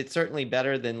 but it's certainly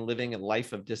better than living a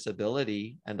life of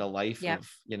disability and a life of,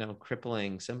 you know,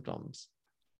 crippling symptoms.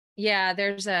 Yeah,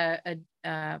 there's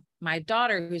my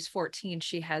daughter who's 14,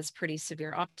 she has pretty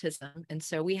severe autism. And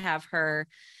so we have her,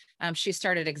 she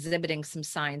started exhibiting some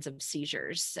signs of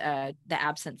seizures, the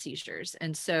absent seizures.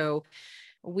 And so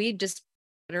we just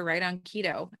put her right on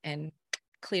keto and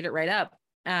cleared it right up.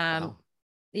 Wow.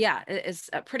 Yeah, it's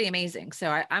pretty amazing.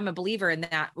 So I'm a believer in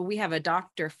that. We have a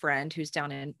doctor friend who's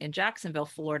down in Jacksonville,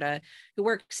 Florida, who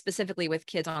works specifically with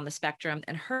kids on the spectrum.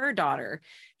 And her daughter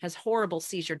has horrible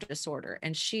seizure disorder.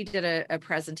 And she did a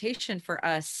presentation for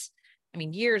us,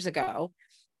 years ago,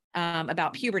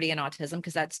 about puberty and autism,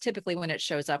 because that's typically when it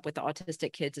shows up with the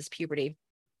autistic kids is puberty.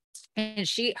 And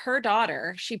she put her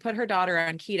daughter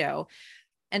on keto.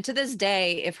 And to this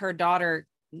day, if her daughter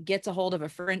gets a hold of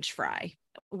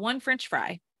one French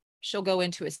fry, she'll go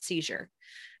into a seizure.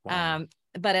 Wow.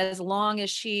 But as long as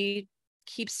she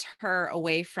keeps her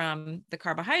away from the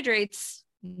carbohydrates,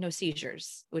 no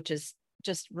seizures, which is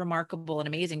just remarkable and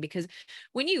amazing, because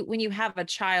when you have a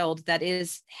child that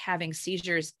is having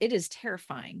seizures, it is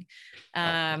terrifying.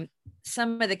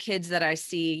 Some of the kids that I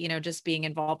see, just being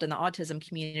involved in the autism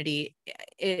community,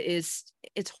 it's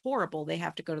horrible. They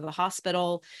have to go to the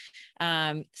hospital.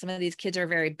 Some of these kids are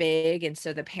very big, and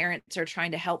so the parents are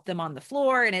trying to help them on the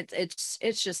floor, and it's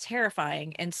just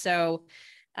terrifying. And so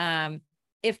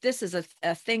if this is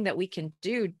a thing that we can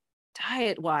do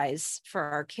diet wise for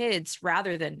our kids,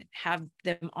 rather than have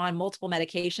them on multiple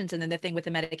medications. And then the thing with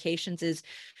the medications is,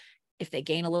 if they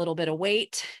gain a little bit of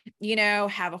weight,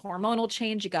 have a hormonal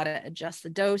change, you got to adjust the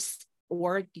dose,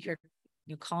 or you're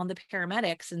calling the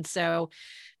paramedics. And so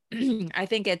I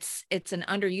think it's an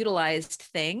underutilized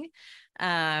thing.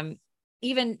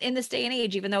 Even in this day and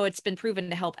age, even though it's been proven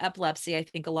to help epilepsy, I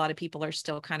think a lot of people are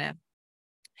still kind of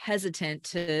hesitant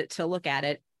to look at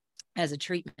it as a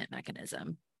treatment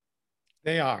mechanism.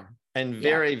 They are. And Yeah.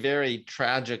 very, very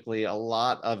tragically, a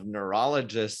lot of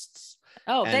neurologists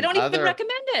they don't even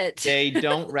recommend it. They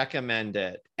don't recommend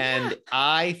it. And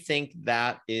I think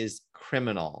that is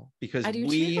criminal, because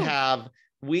we have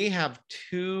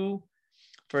two,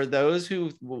 for those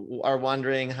who are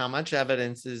wondering how much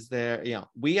evidence is there,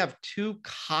 we have 2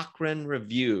 Cochrane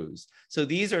reviews. So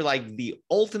these are like the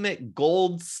ultimate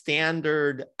gold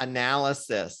standard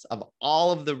analysis of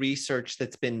all of the research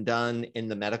that's been done in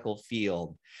the medical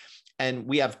field. And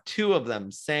we have 2 of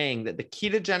them saying that the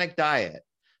ketogenic diet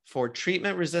for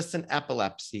treatment-resistant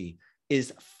epilepsy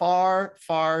is far,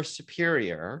 far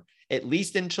superior, at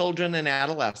least in children and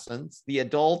adolescents. The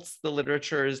adults, the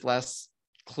literature is less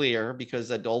clear, because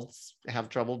adults have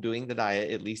trouble doing the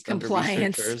diet, at least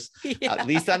Compliance. Under researchers, at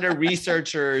least under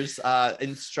researchers'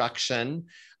 instruction.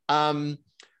 But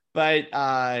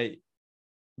for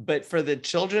the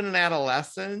children and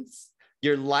adolescents,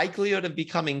 your likelihood of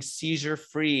becoming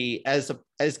seizure-free as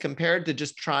compared to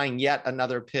just trying yet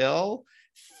another pill,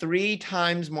 3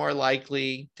 times more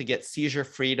likely to get seizure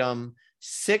freedom,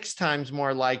 6 times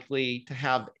more likely to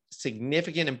have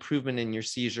significant improvement in your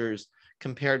seizures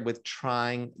compared with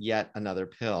trying yet another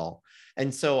pill.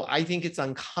 And so I think it's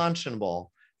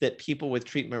unconscionable that people with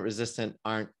treatment resistant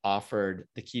aren't offered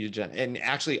the ketogenic, and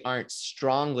actually aren't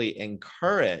strongly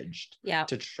encouraged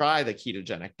to try the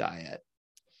ketogenic diet.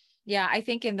 Yeah, I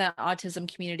think in the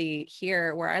autism community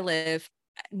here where I live,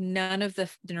 none of the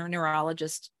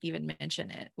neurologists even mention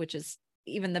it, which is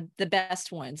even the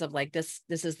best ones of like, this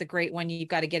is the great one. You've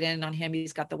got to get in on him.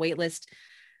 He's got the wait list.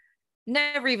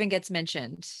 Never even gets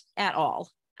mentioned at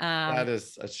all. That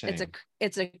is a shame.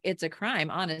 It's a crime,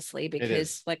 honestly,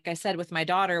 because like I said, with my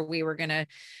daughter, we were going to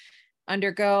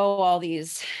undergo all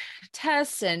these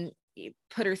tests and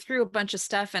put her through a bunch of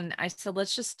stuff. And I said,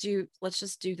 let's just do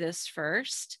this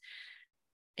first.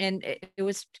 And it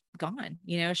was gone.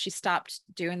 She stopped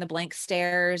doing the blank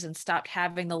stares and stopped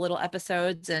having the little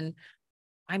episodes. And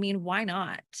I mean, why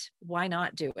not? Why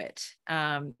not do it?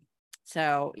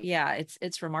 So yeah,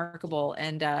 it's remarkable.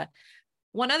 And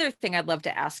one other thing I'd love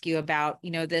to ask you about,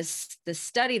 this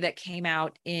study that came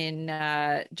out in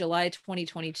July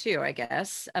 2022, I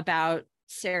guess, about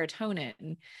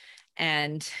serotonin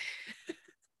and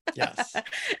yes,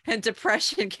 and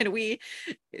depression.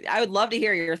 I would love to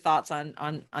hear your thoughts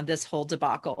on this whole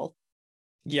debacle.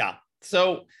 Yeah.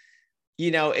 So,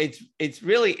 it's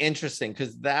really interesting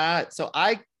because so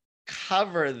I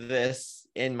cover this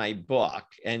in my book,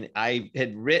 and I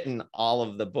had written all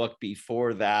of the book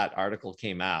before that article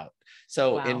came out.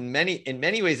 So in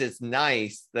many ways, it's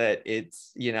nice that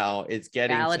it's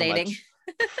getting validating so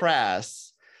much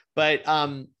press, but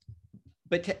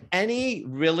to any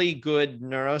really good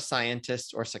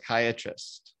neuroscientist or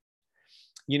psychiatrist,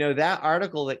 that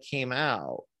article that came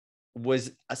out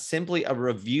was simply a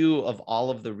review of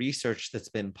all of the research that's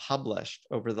been published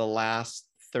over the last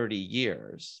 30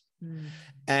 years.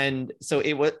 And so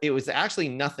it was actually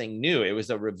nothing new. It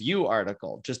was a review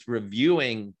article, just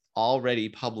reviewing already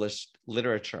published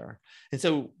literature. And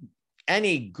so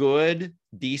any good,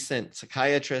 decent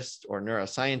psychiatrist or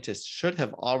neuroscientist should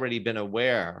have already been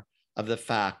aware of the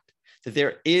fact that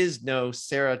there is no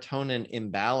serotonin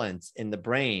imbalance in the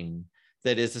brain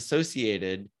that is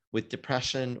associated with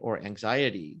depression or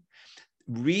anxiety.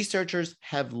 Researchers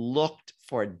have looked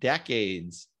for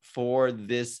decades for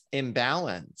this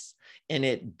imbalance, and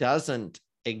it doesn't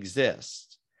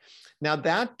exist. Now,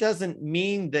 that doesn't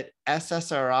mean that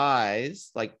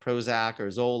SSRIs like Prozac or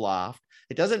Zoloft,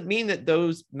 it doesn't mean that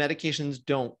those medications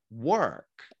don't work.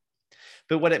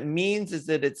 But what it means is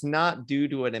that it's not due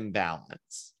to an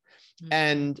imbalance,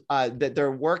 and that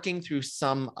they're working through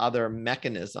some other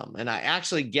mechanism. And I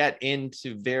actually get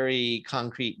into very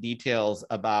concrete details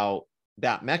about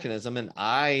that mechanism. And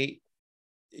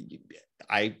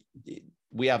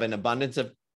we have an abundance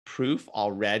of proof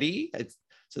already.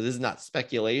 So this is not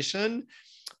speculation,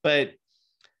 but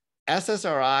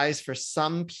SSRIs for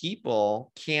some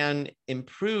people can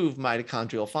improve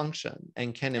mitochondrial function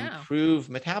and can improve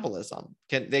metabolism.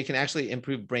 They can actually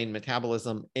improve brain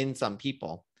metabolism in some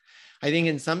people. I think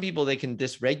in some people, they can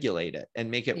dysregulate it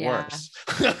and make it worse.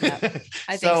 Yep.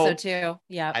 I think so too.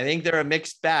 Yeah. I think they're a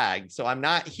mixed bag. So I'm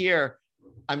not here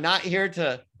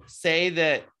to say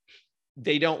that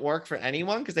they don't work for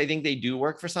anyone, because I think they do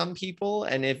work for some people.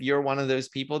 And if you're one of those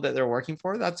people that they're working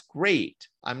for, that's great.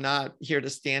 I'm not here to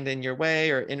stand in your way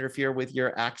or interfere with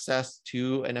your access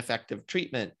to an effective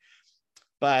treatment.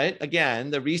 But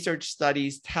again, the research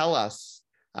studies tell us,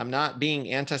 I'm not being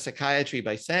anti-psychiatry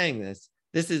by saying this.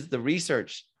 This is the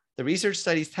research. The research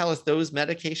studies tell us those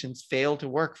medications fail to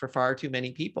work for far too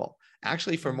many people,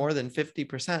 actually for more than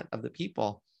 50% of the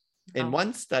people. In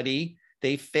one study,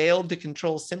 they failed to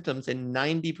control symptoms in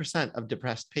 90% of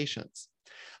depressed patients.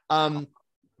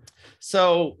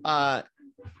 So the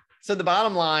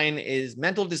bottom line is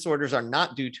mental disorders are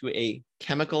not due to a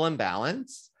chemical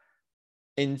imbalance.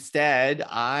 Instead,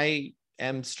 I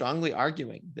am strongly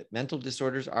arguing that mental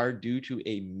disorders are due to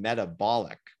a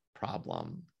metabolic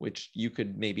problem, which you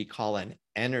could maybe call an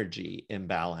energy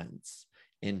imbalance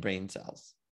in brain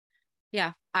cells.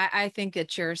 Yeah, I think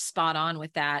that you're spot on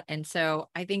with that. And so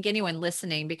I think anyone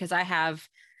listening, because I have,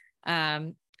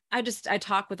 I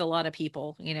talk with a lot of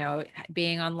people,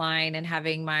 being online and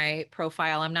having my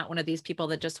profile. I'm not one of these people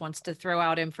that just wants to throw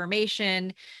out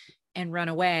information and run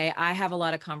away. I have a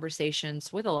lot of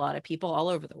conversations with a lot of people all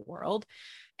over the world.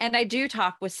 And I do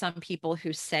talk with some people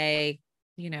who say,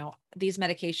 these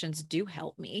medications do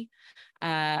help me.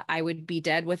 I would be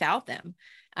dead without them.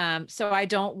 So I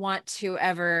don't want to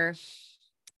ever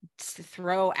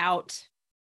throw out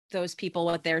those people,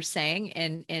 what they're saying,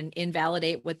 and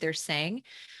invalidate what they're saying.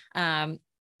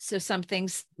 So some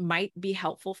things might be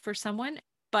helpful for someone,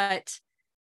 but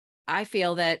I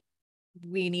feel that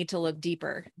we need to look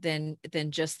deeper than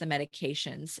just the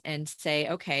medications and say,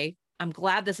 okay, I'm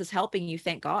glad this is helping you.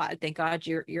 Thank God. Thank God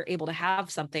you're able to have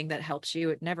something that helps you.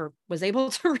 It never was able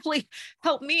to really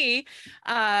help me.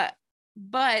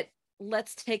 But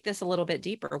let's take this a little bit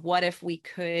deeper. What if we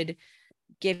could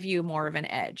give you more of an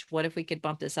edge? What if we could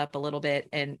bump this up a little bit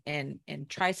and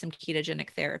try some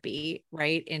ketogenic therapy,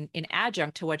 right? In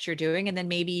adjunct to what you're doing, and then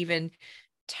maybe even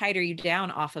tighter you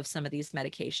down off of some of these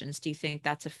medications. Do you think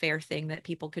that's a fair thing that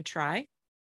people could try?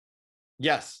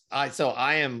 Yes. So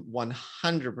I am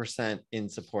 100% in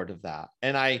support of that.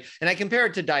 And I compare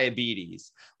it to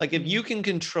diabetes. Like if you can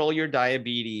control your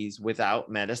diabetes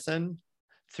without medicine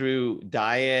through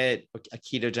diet, a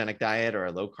ketogenic diet or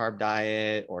a low carb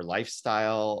diet or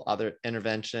lifestyle, other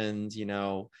interventions,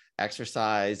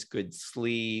 exercise, good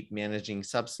sleep, managing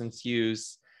substance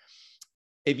use.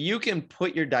 If you can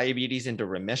put your diabetes into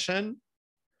remission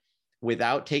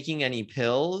without taking any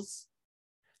pills,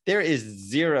 there is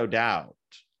zero doubt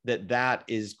that that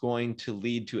is going to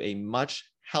lead to a much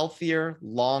healthier,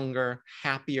 longer,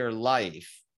 happier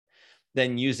life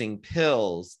than using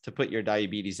pills to put your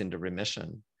diabetes into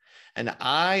remission. And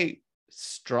I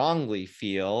strongly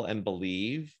feel and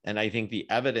believe, and I think the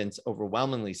evidence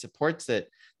overwhelmingly supports it,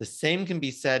 the same can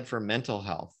be said for mental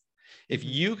health. If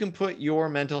you can put your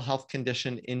mental health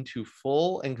condition into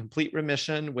full and complete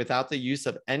remission without the use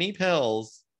of any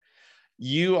pills,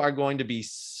 you are going to be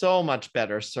so much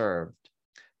better served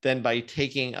than by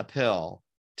taking a pill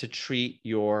to treat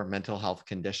your mental health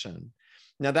condition.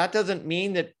 Now, that doesn't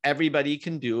mean that everybody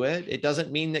can do it. It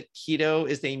doesn't mean that keto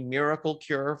is a miracle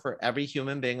cure for every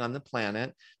human being on the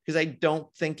planet, because I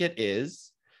don't think it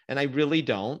is, and I really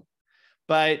don't.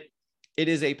 But it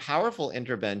is a powerful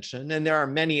intervention, and there are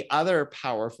many other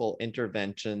powerful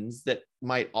interventions that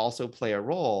might also play a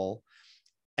role.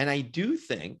 And I do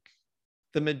think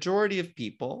the majority of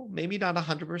people, maybe not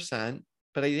 100%,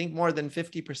 but I think more than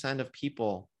 50% of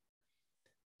people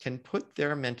can put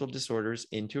their mental disorders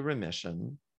into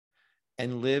remission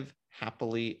and live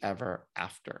happily ever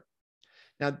after.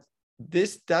 Now,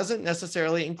 this doesn't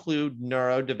necessarily include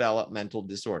neurodevelopmental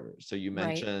disorders. So you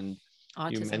mentioned,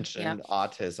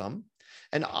 autism.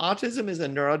 And autism is a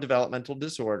neurodevelopmental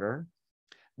disorder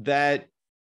that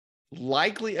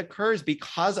likely occurs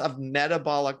because of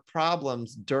metabolic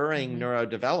problems during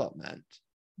neurodevelopment.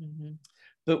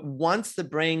 But once the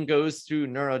brain goes through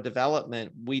neurodevelopment,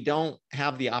 we don't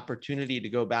have the opportunity to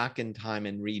go back in time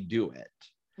and redo it.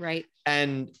 Right.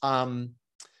 And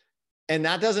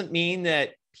that doesn't mean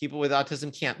that people with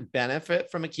autism can't benefit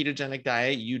from a ketogenic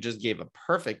diet. You just gave a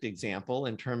perfect example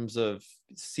in terms of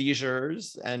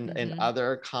seizures and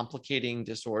other complicating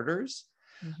disorders.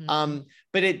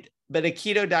 But a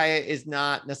keto diet is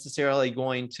not necessarily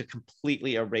going to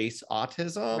completely erase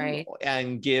autism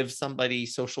and give somebody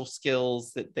social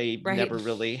skills that they never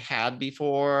really had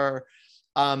before.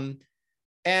 And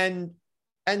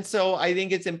so I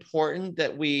think it's important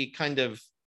that we kind of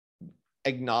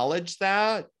acknowledge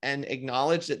that and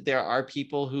acknowledge that there are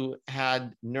people who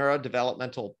had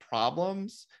neurodevelopmental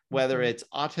problems, whether it's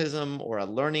autism or a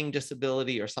learning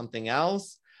disability or something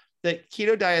else, that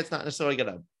keto diet's not necessarily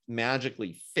going to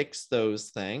magically fix those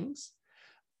things.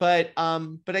 But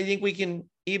I think we can,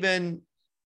 even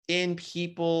in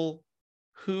people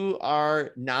who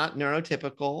are not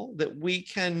neurotypical, that we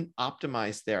can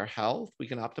optimize their health. We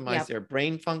can optimize their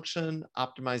brain function,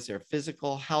 optimize their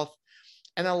physical health,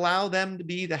 and allow them to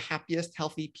be the happiest,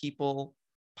 healthy people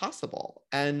possible.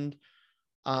 And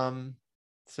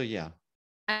so, yeah.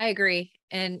 I agree.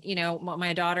 And, you know, what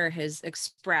my daughter has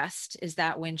expressed is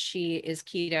that when she is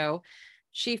keto,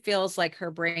 she feels like her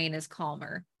brain is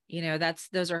calmer. You know,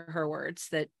 those are her words,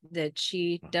 that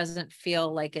she doesn't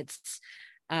feel like it's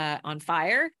on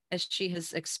fire, as she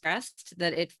has expressed,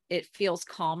 that it feels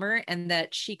calmer and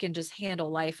that she can just handle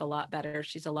life a lot better.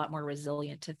 She's a lot more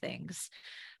resilient to things.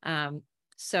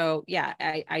 So yeah,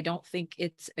 I don't think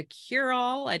it's a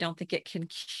cure-all. I don't think it can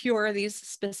cure these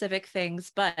specific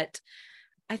things, but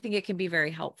I think it can be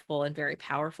very helpful and very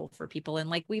powerful for people. And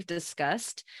like we've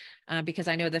discussed, because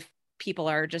I know the people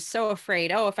are just so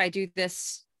afraid, oh, if I do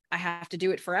this, I have to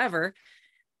do it forever.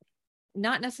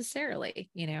 Not necessarily,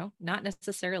 you know, not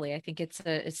necessarily. I think it's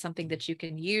something that you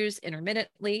can use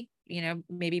intermittently, you know,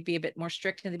 maybe be a bit more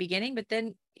strict in the beginning, but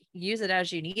then use it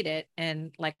as you need it.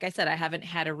 And like I said, I haven't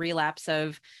had a relapse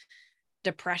of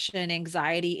depression,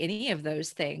 anxiety, any of those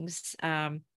things.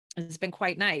 It's been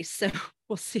quite nice. So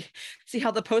we'll see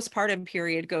how the postpartum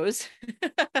period goes.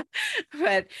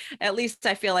 But at least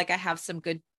I feel like I have some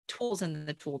good tools in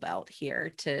the tool belt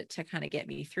here to kind of get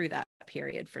me through that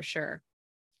period for sure.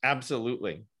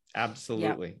 Absolutely.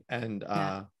 Absolutely. Yep. And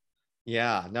no,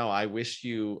 I wish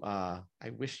you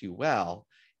well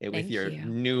with your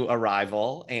new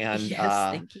arrival and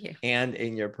thank you. And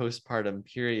in your postpartum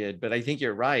period. But I think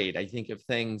you're right. I think if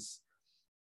things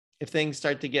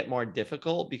start to get more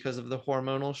difficult because of the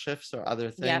hormonal shifts or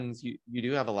other things, you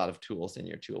do have a lot of tools in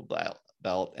your tool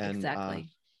belt. And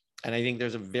exactly. And I think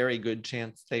there's a very good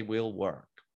chance they will work.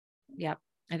 Yep.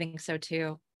 I think so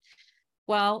too.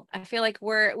 Well, I feel like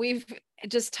we've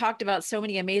just talked about so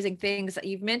many amazing things.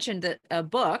 You've mentioned that a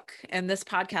book, and this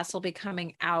podcast will be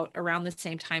coming out around the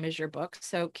same time as your book.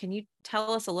 So can you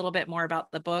tell us a little bit more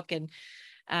about the book and,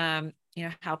 you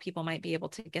know, how people might be able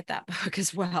to get that book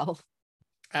as well?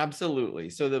 Absolutely.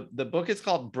 So the book is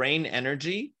called Brain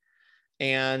Energy,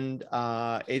 and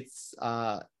it's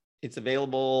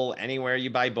available anywhere you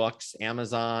buy books,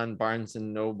 Amazon, Barnes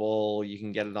and Noble. You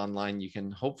can get it online. You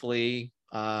can hopefully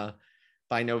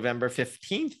by November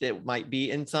 15th, it might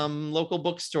be in some local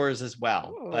bookstores as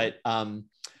well. Ooh. But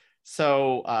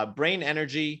Brain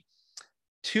Energy,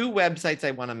 2 websites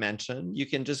I want to mention. You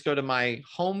can just go to my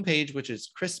homepage, which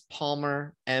is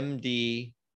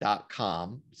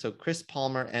chrispalmermd.com. So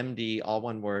chrispalmermd, all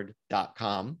one word,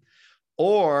 .com.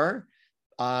 Or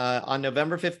on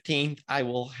November 15th, I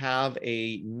will have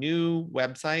a new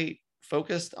website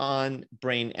focused on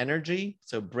brain energy.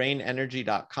 So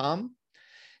brainenergy.com.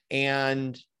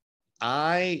 And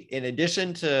in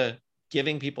addition to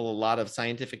giving people a lot of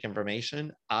scientific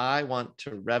information, I want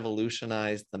to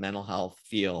revolutionize the mental health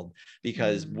field,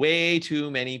 because way too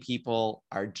many people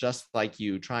are just like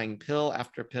you, trying pill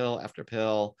after pill after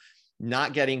pill,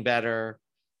 not getting better,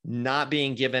 not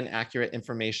being given accurate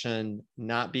information,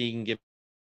 not being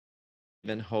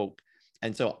given hope.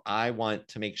 And so I want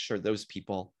to make sure those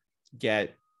people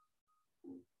get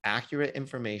accurate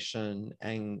information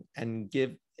and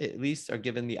at least are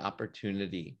given the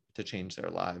opportunity to change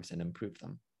their lives and improve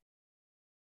them.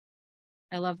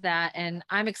 I love that. And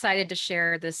I'm excited to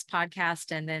share this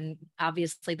podcast and then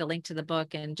obviously the link to the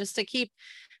book, and just to keep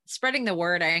spreading the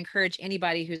word. I encourage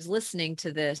anybody who's listening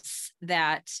to this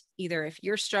that either if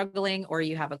you're struggling or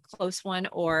you have a close one,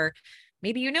 or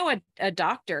maybe you know a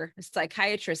doctor, a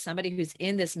psychiatrist, somebody who's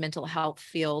in this mental health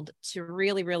field, to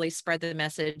really, really spread the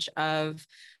message of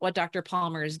what Dr.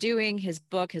 Palmer is doing, his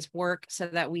book, his work, so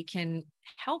that we can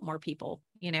help more people,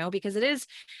 you know, because it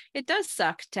does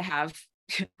suck to have,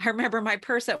 I remember my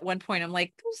purse at one point, I'm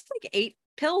like, there's like 8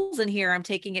 pills in here. I'm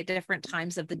taking at different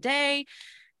times of the day.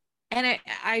 And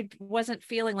I wasn't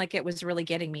feeling like it was really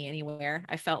getting me anywhere.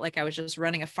 I felt like I was just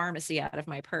running a pharmacy out of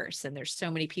my purse. And there's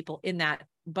so many people in that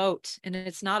boat, and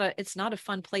it's not a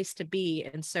fun place to be.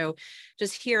 And so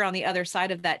just here on the other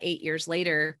side of that 8 years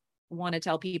later, want to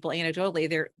tell people anecdotally,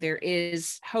 there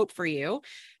is hope for you.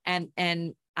 And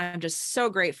I'm just so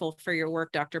grateful for your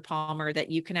work, Dr. Palmer,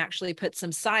 that you can actually put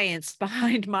some science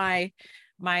behind my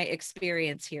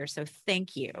experience here. So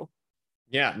thank you.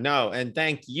 Yeah, no, and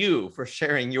thank you for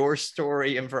sharing your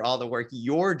story and for all the work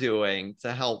you're doing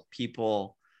to help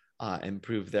people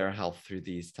improve their health through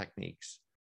these techniques.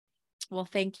 Well,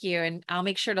 thank you. And I'll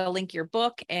make sure to link your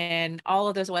book and all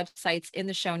of those websites in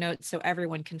the show notes so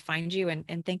everyone can find you.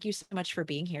 And thank you so much for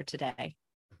being here today.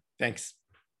 Thanks.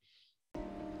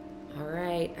 All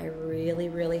right. I really,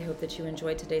 really hope that you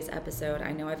enjoyed today's episode.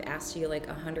 I know I've asked you like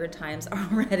 100 times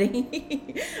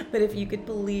already, but if you could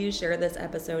please share this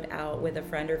episode out with a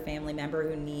friend or family member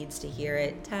who needs to hear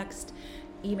it, text,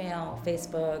 email,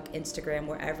 Facebook, Instagram,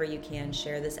 wherever you can,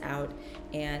 share this out.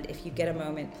 And if you get a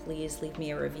moment, please leave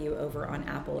me a review over on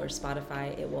Apple or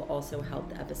Spotify. It will also help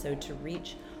the episode to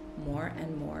reach more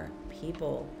and more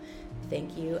people.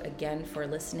 Thank you again for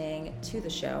listening to the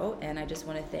show. And I just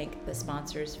want to thank the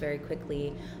sponsors very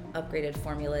quickly. Upgraded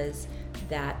Formulas,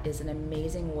 that is an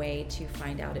amazing way to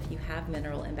find out if you have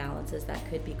mineral imbalances that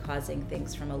could be causing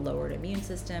things from a lowered immune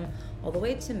system all the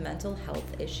way to mental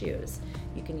health issues.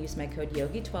 You can use my code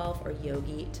YOGI12 or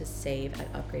YOGI to save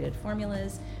at Upgraded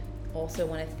Formulas. Also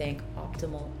want to thank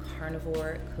Optimal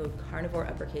Carnivore. Code Carnivore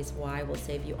uppercase Y will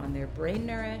save you on their Brain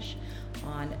Nourish,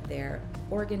 on their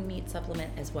organ meat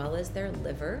supplement, as well as their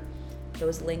liver.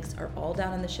 Those links are all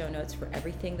down in the show notes for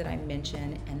everything that I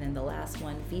mentioned. And then the last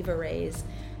one, Viva Rays.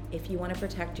 If you want to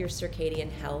protect your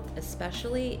circadian health,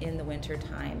 especially in the winter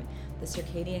time, the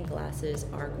circadian glasses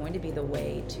are going to be the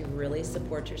way to really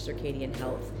support your circadian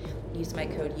health. Use my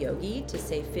code YOGI to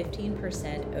save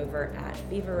 15% over at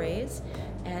Viva Rays.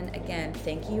 And again,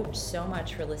 thank you so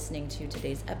much for listening to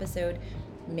today's episode.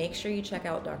 Make sure you check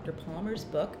out Dr. Palmer's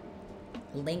book,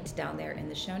 linked down there in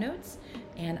the show notes.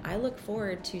 And I look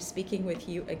forward to speaking with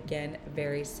you again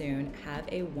very soon. Have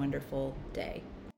a wonderful day.